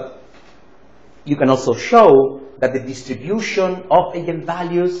technical, but you can also show that the distribution of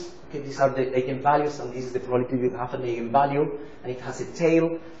eigenvalues, okay, these are the eigenvalues, and this is the probability you have an eigenvalue, and it has a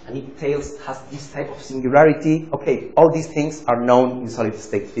tail, and it has this type of singularity. Okay, all these things are known in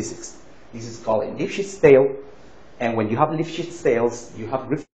solid-state physics. This is called a Lifshitz tail, and when you have Lifshitz tails, you have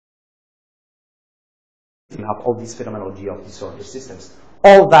Griffiths you have all this phenomenology of disordered systems.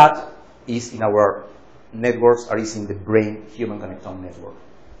 All that is in our networks, or is in the brain human connectome network.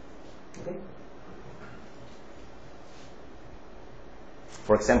 Okay?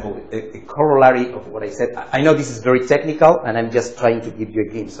 For example, a corollary of what I said, I know this is very technical, and I'm just trying to give you a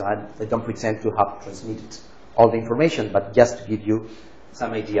glimpse, so I don't pretend to have transmitted all the information, but just to give you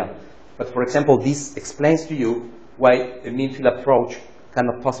some idea. But for example, this explains to you why a mean field approach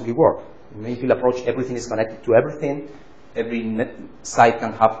cannot possibly work. In mean field approach, everything is connected to everything. Every site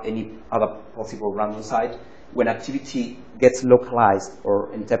can have any other possible random site. When activity gets localized,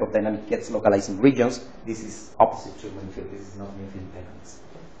 or any type of dynamic gets localized in regions, this is opposite to mean field. This is not mean field dynamics.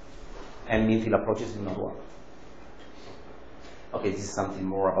 And mean field approaches do not work. Okay, this is something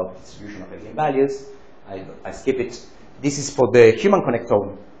more about distribution of eigenvalues. I skip it. This is for the human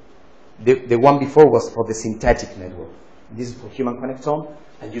connectome. The one before was for the synthetic network. This is for human connectome,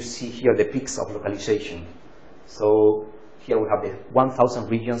 and you see here the peaks of localization. So here we have the 1,000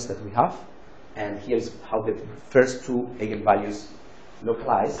 regions that we have, and here is how the first two eigenvalues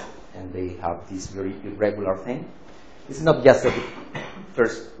localize, and they have this very irregular thing. It's not just that the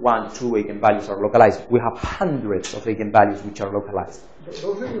first 1, 2 eigenvalues are localized. We have hundreds of eigenvalues which are localized. Those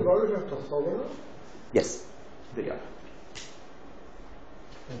eigenvalues are orthogonal? Yes, they are.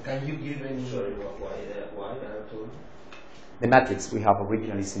 And can you give any? Sorry, why two? The matrix we have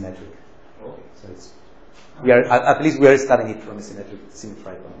originally symmetric. Okay. So it's, we are at least we are studying it from a symmetric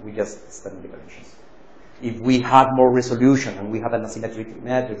one. We just study the connections. If we had more resolution and we had an asymmetric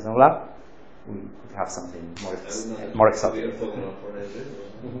matrix and all that, we could have something more exact.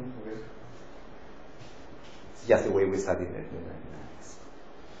 It's just the way we study it.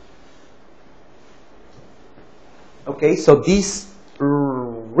 Okay, so these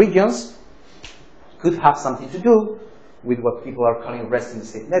regions could have something to do with what people are calling resting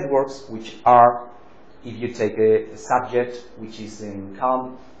state networks, which are, if you take a subject which is in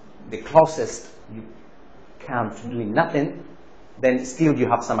calm, the closest you can to doing nothing, then still you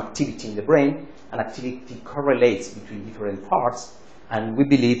have some activity in the brain, and activity correlates between different parts, and we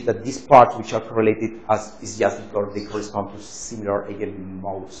believe that these parts which are correlated is just because they correspond to similar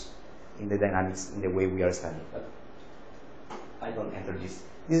eigenmodes in the dynamics in the way we are studying. But I don't enter this.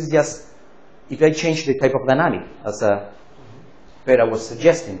 This is just, if I change the type of dynamic, as Pera was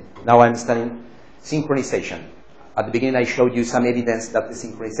suggesting, now I'm studying synchronization. At the beginning I showed you some evidence that the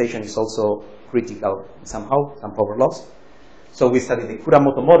synchronization is also critical somehow, some power loss. So we studied the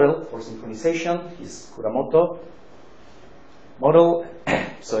Kuramoto model for synchronization. This Kuramoto model.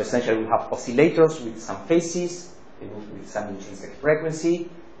 So essentially we have oscillators with some phases, they move with some intrinsic frequency,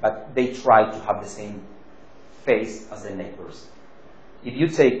 but they try to have the same phase as the neighbors. If you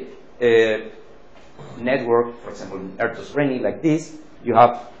take a network, for example, in Erdos-Renyi like this, you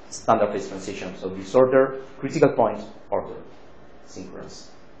have standard phase transition. So disorder, critical point, order,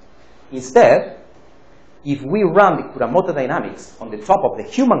 synchronous. Instead, if we run the Kuramoto dynamics on the top of the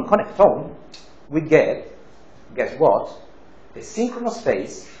human connectome, we get, guess what? A synchronous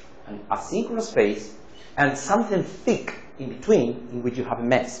phase, an asynchronous phase, and something thick in between in which you have a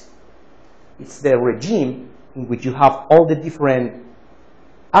mess. It's the regime in which you have all the different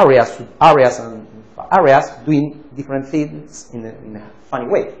areas doing different things in a funny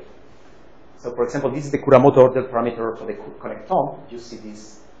way. So for example, this is the Kuramoto order parameter for the connectome. You see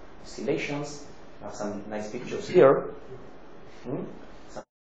these oscillations. I have some nice pictures here.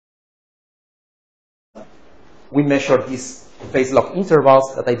 We measure these phase log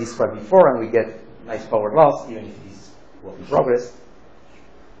intervals that I described before, and we get nice power loss, even if this is work in progress.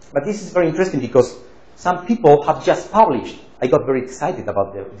 But this is very interesting because some people have just published. I got very excited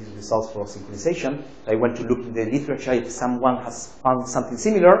about these results for synchronization. I went to look in the literature if someone has found something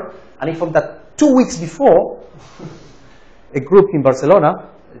similar, and I found that 2 weeks before, a group in Barcelona,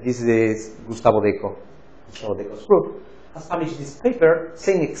 this is Gustavo Deco's group, has published this paper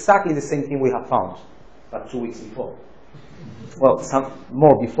saying exactly the same thing we have found, but 2 weeks before. Well, some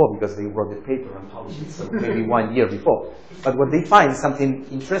more before because they wrote the paper and published it, so maybe 1 year before. But what they find, something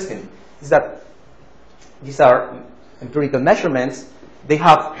interesting, is that these are empirical measurements. They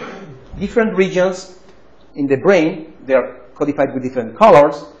have different regions in the brain. They are codified with different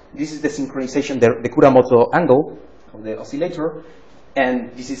colors. This is the synchronization, the Kuramoto angle of the oscillator.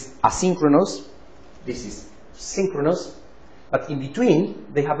 And this is asynchronous. This is synchronous. But in between,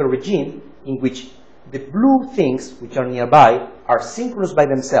 they have a regime in which the blue things which are nearby are synchronous by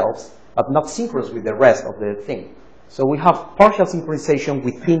themselves, but not synchronous with the rest of the thing. So we have partial synchronization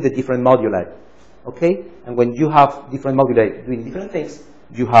within the different moduli. Okay? And when you have different moduli doing different things,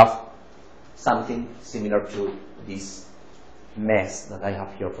 you have something similar to this mess that I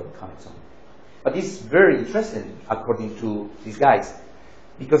have here for the connectome. But it's very interesting, according to these guys,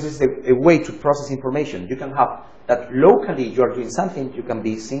 because it's a way to process information. You can have that locally you are doing something, you can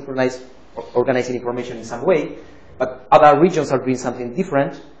be synchronized, organizing information in some way, but other regions are doing something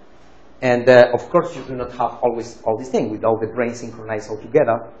different. And of course, you do not have always all these things with all the brain synchronized all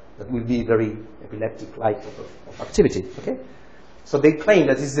together. That will be very epileptic-like of activity. Okay? So they claim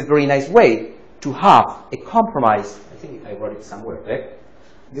that this is a very nice way to have a compromise. I think I wrote it somewhere. Okay?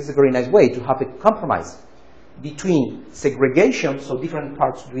 This is a very nice way to have a compromise between segregation, so different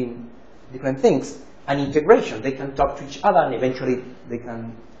parts doing different things, and integration. They can talk to each other, and eventually they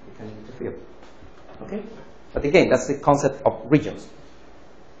can interfere. Okay? But again, that's the concept of regions.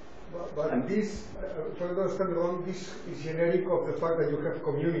 But this, to understand wrong, this is generic of the fact that you have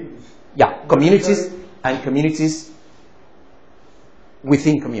communities. Yeah, communities and communities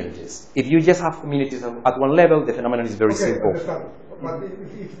within communities. If you just have communities at one level, the phenomenon is very simple. Understand. But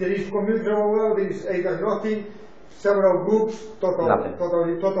if there is community level, there is either nothing, several groups, total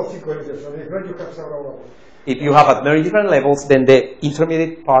synchronization. If not, you have several levels. If you have at very different levels, then the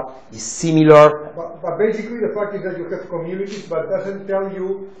intermediate part is similar. But basically, the fact is that you have communities, but doesn't tell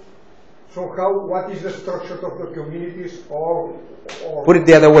you somehow what is the structure of the communities, or put it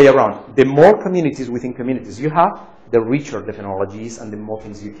the other way around. The more communities within communities you have, the richer the phenomenology is, and the more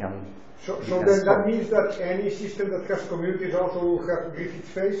things you can. So then that means that any system that has communities also will have Griffiths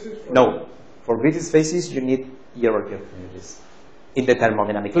spaces? No. For Griffiths spaces, you need hierarchy of communities in the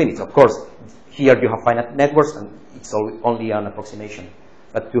thermodynamic limits. Of course, here you have finite networks, and it's only an approximation.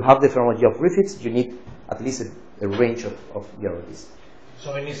 But to have the phenomenology of Griffiths, you need at least a range of hierarchies.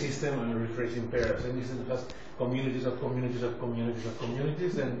 So any system, I'm rephrasing pairs, any system that has communities of communities of communities of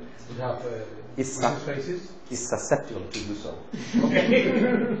communities, and you have Griffiths spaces? It's susceptible to do so.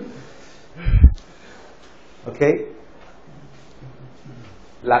 Okay. Okay.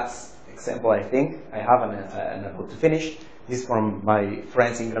 Last example, I think I have, and I'm about to finish. This is from my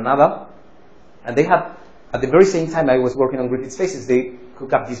friends in Granada, and they had, at the very same time I was working on Griffith spaces, they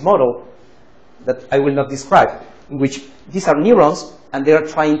cooked up this model that I will not describe, in which these are neurons, and they are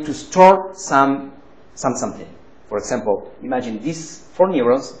trying to store something. For example, imagine these 4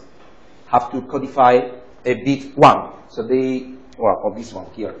 neurons have to codify a bit 1. So they, or this one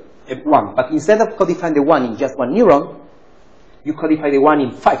here, a 1. But instead of codifying the 1 in just 1 neuron, you codify the 1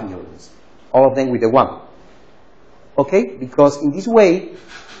 in 5 neurons, all of them with the 1. Okay? Because in this way,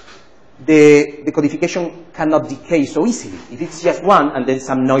 the codification cannot decay so easily. If it's just 1 and then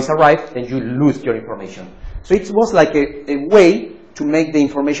some noise arrives, then you lose your information. So it was like a way to make the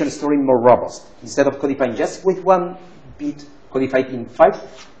information storing more robust. Instead of codifying just with 1 bit, codified in 5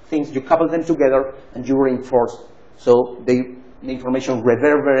 things, you couple them together and you reinforce. So the information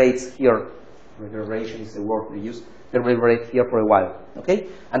reverberates here. Reverberation is the word they use. They reverberate here for a while. Okay?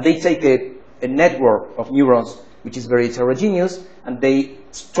 And they take a network of neurons which is very heterogeneous, and they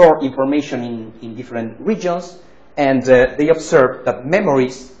store information in different regions, and they observe that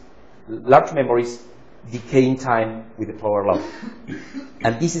memories, large memories, decay in time with the power law.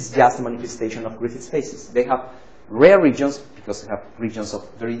 And this is just a manifestation of Griffith spaces. They have rare regions, because they have regions of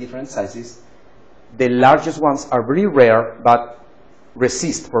very different sizes. The largest ones are very rare, but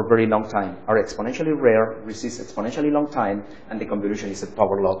resist for a very long time, are exponentially rare, resist exponentially long time, and the convolution is a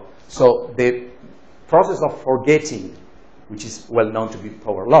power law. So the process of forgetting, which is well known to be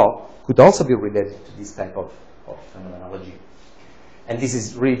power law, could also be related to this type of phenomenology. And this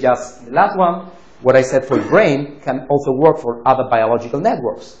is really just the last one. What I said for the brain can also work for other biological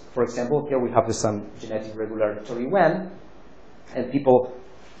networks. For example, here we have some genetic regulatory when, and people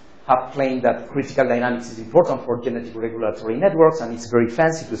have claimed that critical dynamics is important for genetic regulatory networks, and it's very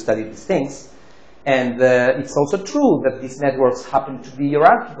fancy to study these things. And it's also true that these networks happen to be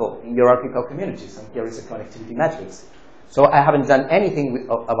hierarchical, in hierarchical communities, and here is a connectivity matrix. So I haven't done anything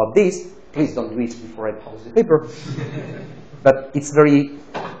about this. Please don't do it before I publish the paper. But it's very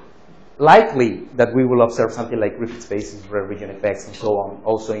likely that we will observe something like Griffith spaces, rare region effects, and so on,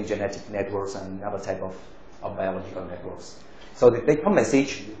 also in genetic networks and other type of biological networks. So the take-home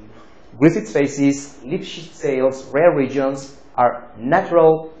message, Griffith spaces, Lifshitz scales, rare regions are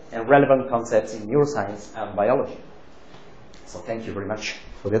natural and relevant concepts in neuroscience and biology. So thank you very much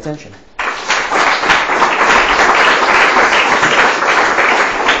for the attention.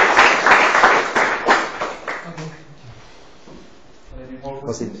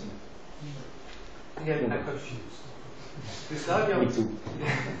 Yeah, I'm confused. You start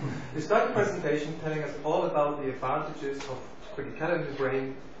your presentation telling us all about the advantages of criticality in the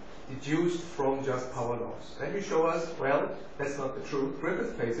brain deduced from just power laws. Then you show us, well, that's not the truth.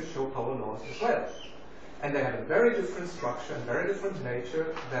 Griffith spaces show power laws as well. And they have a very different structure and very different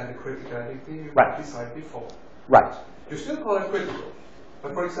nature than the criticality you decided before. Right. You still call it critical.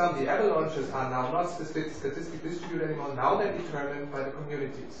 But for example, the avalanches are now not statistically distributed anymore. Now they're determined by the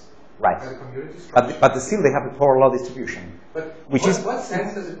communities. Right. By the community structure. But still they have a power law distribution. But what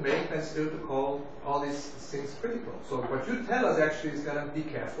sense does it make then still to call all these things critical? So what you tell us actually is going to be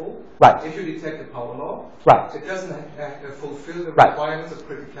careful. Right. If you detect the power law, right. It doesn't fulfill the requirements of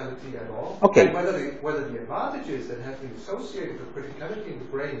criticality at all. Okay. And whether the advantages that have been associated with criticality in the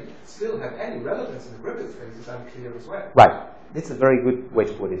brain still have any relevance in the Griffiths phase is unclear as well. Right. That's a very good way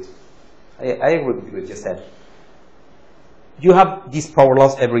to put it. I agree with what you said. You have these power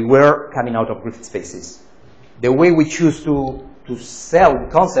laws everywhere coming out of Griffith spaces. The way we choose to sell the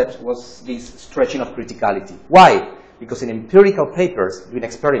concept was this stretching of criticality. Why? Because in empirical papers, doing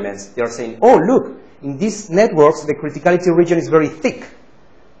experiments, they are saying, oh, look, in these networks, the criticality region is very thick.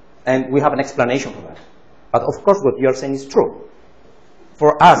 And we have an explanation for that. But of course, what you are saying is true.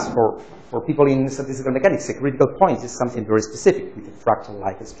 For us, for people in statistical mechanics, a critical point is something very specific with a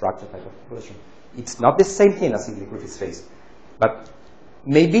fractal-like structure type of population. It's not the same thing as in the Griffith phase. But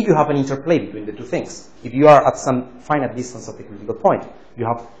maybe you have an interplay between the two things. If you are at some finite distance of the critical point, you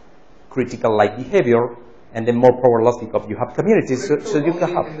have critical-like behavior, and then more power loss because you have communities, so you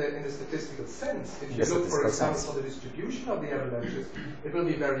can have. In the statistical sense, if you look, for example, for the distribution of the avalanches, it will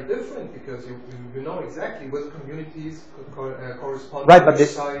be very different because you know exactly what communities correspond to which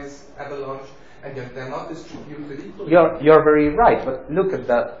size avalanche, and yet they're not distributed equally. You're very right, but look at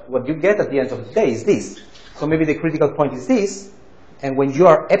that. What you get at the end of the day is this. So maybe the critical point is this, and when you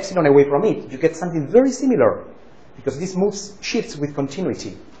are epsilon away from it, you get something very similar, because this shifts with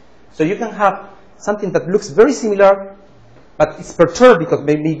continuity. So you can have something that looks very similar, but it's perturbed because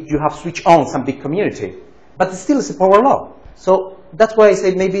maybe you have switched on some big community. But it still is a power law. So that's why I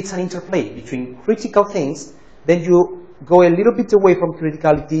say maybe it's an interplay between critical things, then you go a little bit away from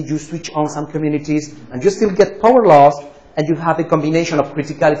criticality, you switch on some communities, and you still get power laws, and you have a combination of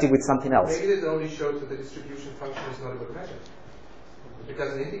criticality with something else. Maybe this only shows that the distribution function is not a good measure. It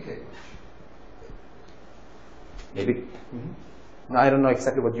doesn't indicate much. Maybe. No, I don't know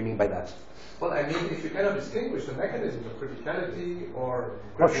exactly what you mean by that. Well, I mean, if you cannot distinguish the mechanisms of criticality or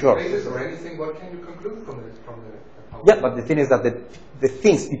sure. phases or anything, what can you conclude from the Yeah, but the thing is that the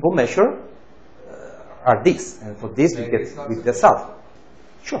things people measure are this, and for this you get with the self.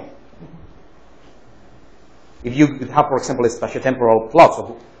 Sure. If you have, for example, a spatiotemporal plot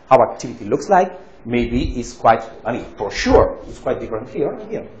of how activity looks like, maybe it's quite, I mean, for sure, it's quite different here and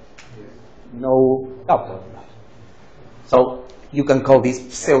here. No doubt about that. So you can call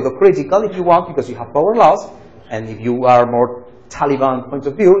this pseudo-critical if you want, because you have power laws, and if you are more Taliban point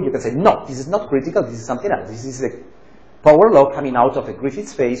of view, you can say, no, this is not critical, this is something else. This is a power law coming out of a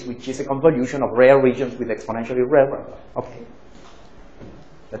Griffiths phase, which is a convolution of rare regions with exponentially rare. Okay.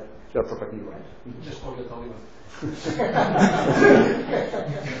 But you're perfectly right. Just for the Taliban. I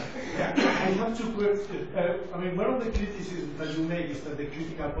have two questions. I mean, one of the criticisms that you make is that the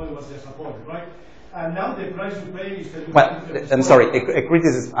critical point was just a point, right? And now the price you pay is that you well, I'm sorry, a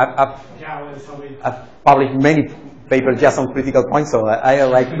criticism. I've published many papers just on critical points, so I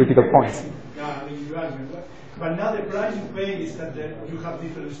like critical points. Yeah, I mean, you asked me. But now the price you pay is that you have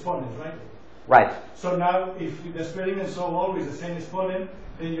different exponents, right? Right. So now, if the experiments show always the same exponent,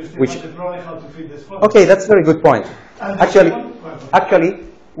 then you still have the problem how to fit the exponent. Okay, that's a very good point. Actually,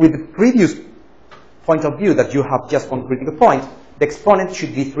 with the previous point of view that you have just one critical point, the exponent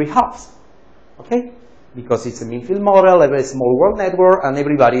should be 3 halves. Okay? Because it's a mean field model, a very small world network, and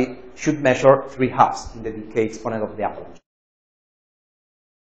everybody should measure 3 halves in the decay exponent of the avalanche.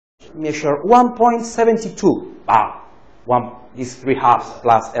 Measure 1.72. These 3 halves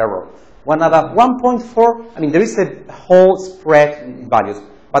plus error. One other 1.4. I mean, there is a whole spread in values,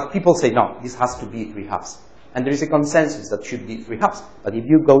 but people say no, this has to be 3 halves, and there is a consensus that should be 3 halves. But if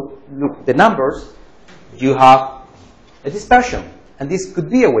you go look at the numbers, you have a dispersion, and this could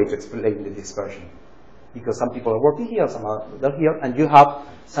be a way to explain the dispersion, because some people are working here, some are not here, and you have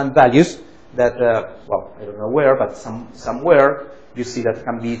some values that, well, I don't know where, but somewhere you see that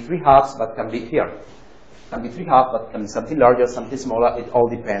can be 3 halves, but can be here. Can be 3 halves, but can be something larger, something smaller. It all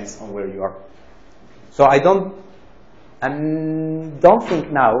depends on where you are. So I don't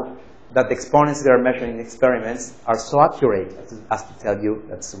think now that the exponents that are measured in experiments are so accurate as to tell you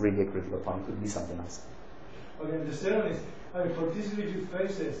that's really a critical point. It could be something else. Okay, the second is, for these Griffith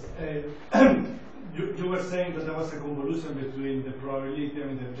phases, you were saying that there was a convolution between the probability, I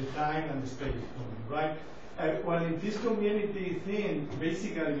mean, the time and the space, right? Well, in this community thing,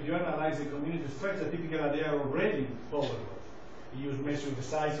 basically, if you analyze the community structure, typically they are already power laws. You measure the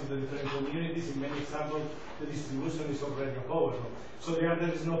size of the different communities. In many examples, the distribution is already a power law. So there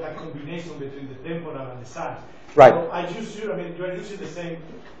is not a combination between the temporal and the size. Right. So I you are using the same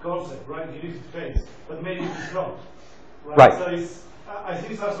concept, right? Unit phase, but maybe it's not. Right. So I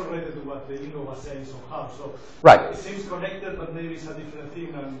think it's also related to what the Ingo was saying somehow. So right. It seems connected, but maybe it's a different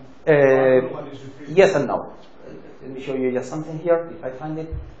thing. And what is yes and no. Let me show you just something here, if I find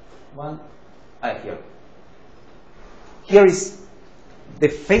it. Here. Here is the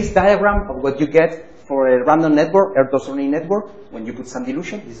phase diagram of what you get for a random network, Erdős-Rényi network, when you put some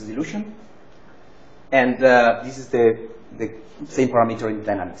dilution. This is dilution. And this is the same parameter in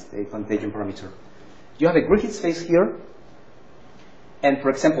dynamics, the contagion parameter. You have a Griffiths phase here. And for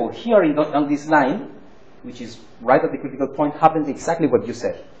example, here on this line, which is right at the critical point, happens exactly what you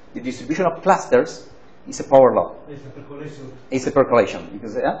said. The distribution of clusters is a power law. It's a percolation. It's a percolation,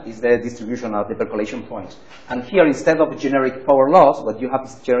 because it's the distribution of the percolation point. And here, instead of generic power laws, what you have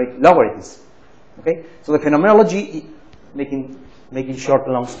is generic logarithms. Okay? So the phenomenology, making short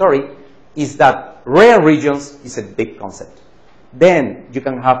a long story, is that rare regions is a big concept. Then you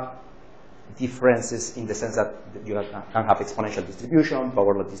can have differences in the sense that you can have exponential distribution,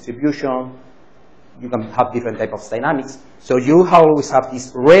 power law distribution. You can have different types of dynamics. So you always have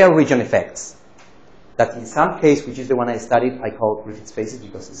these rare region effects that in some case, which is the one I studied, I call Griffiths phases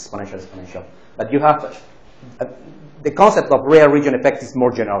because it's exponential. But you have the concept of rare region effect is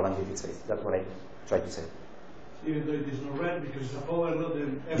more general than Griffiths phases. That's what I try to say. Even though it is not rare because it's a power law,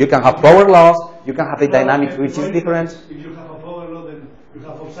 then you can have power laws. You can have a dynamic which is different. If you have a power law, then you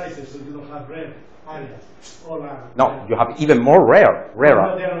have all sizes, so you don't have rare areas. No, you have even more rarer.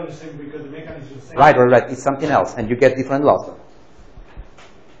 No, they are all the same because the mechanism is the same. Right. It's something else, and you get different laws.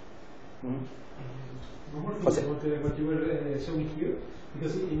 One more thing about what you were showing here,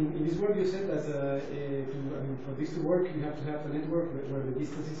 because in this work you said that for this to work, you have to have a network where the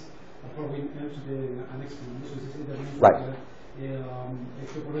distances are following to the annex to. So this is right. A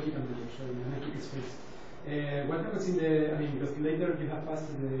topological network, so in an analytic space. What happens in the, because later you have passed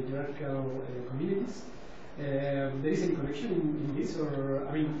the hierarchical communities. There is any connection in this, or,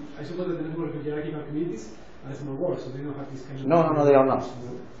 I suppose that the network of hierarchical communities are small worlds, so they don't have this kind of... No, they are not.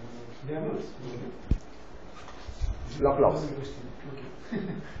 They are not? Okay. Laws. Okay.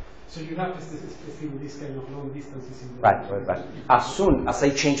 So you have still this kind of long distances in the... Right. As soon as I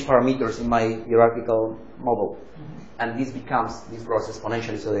change parameters in my hierarchical model, and this grows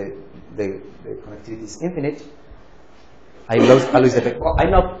exponentially, so the connectivity is infinite, I lose the effect. Well,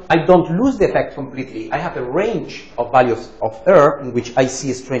 I don't lose the effect completely. I have a range of values of R in which I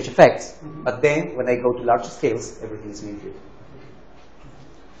see strange effects, but then when I go to large scales, everything is muted.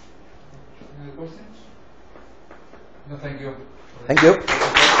 Any questions? No, thank you. Thank you.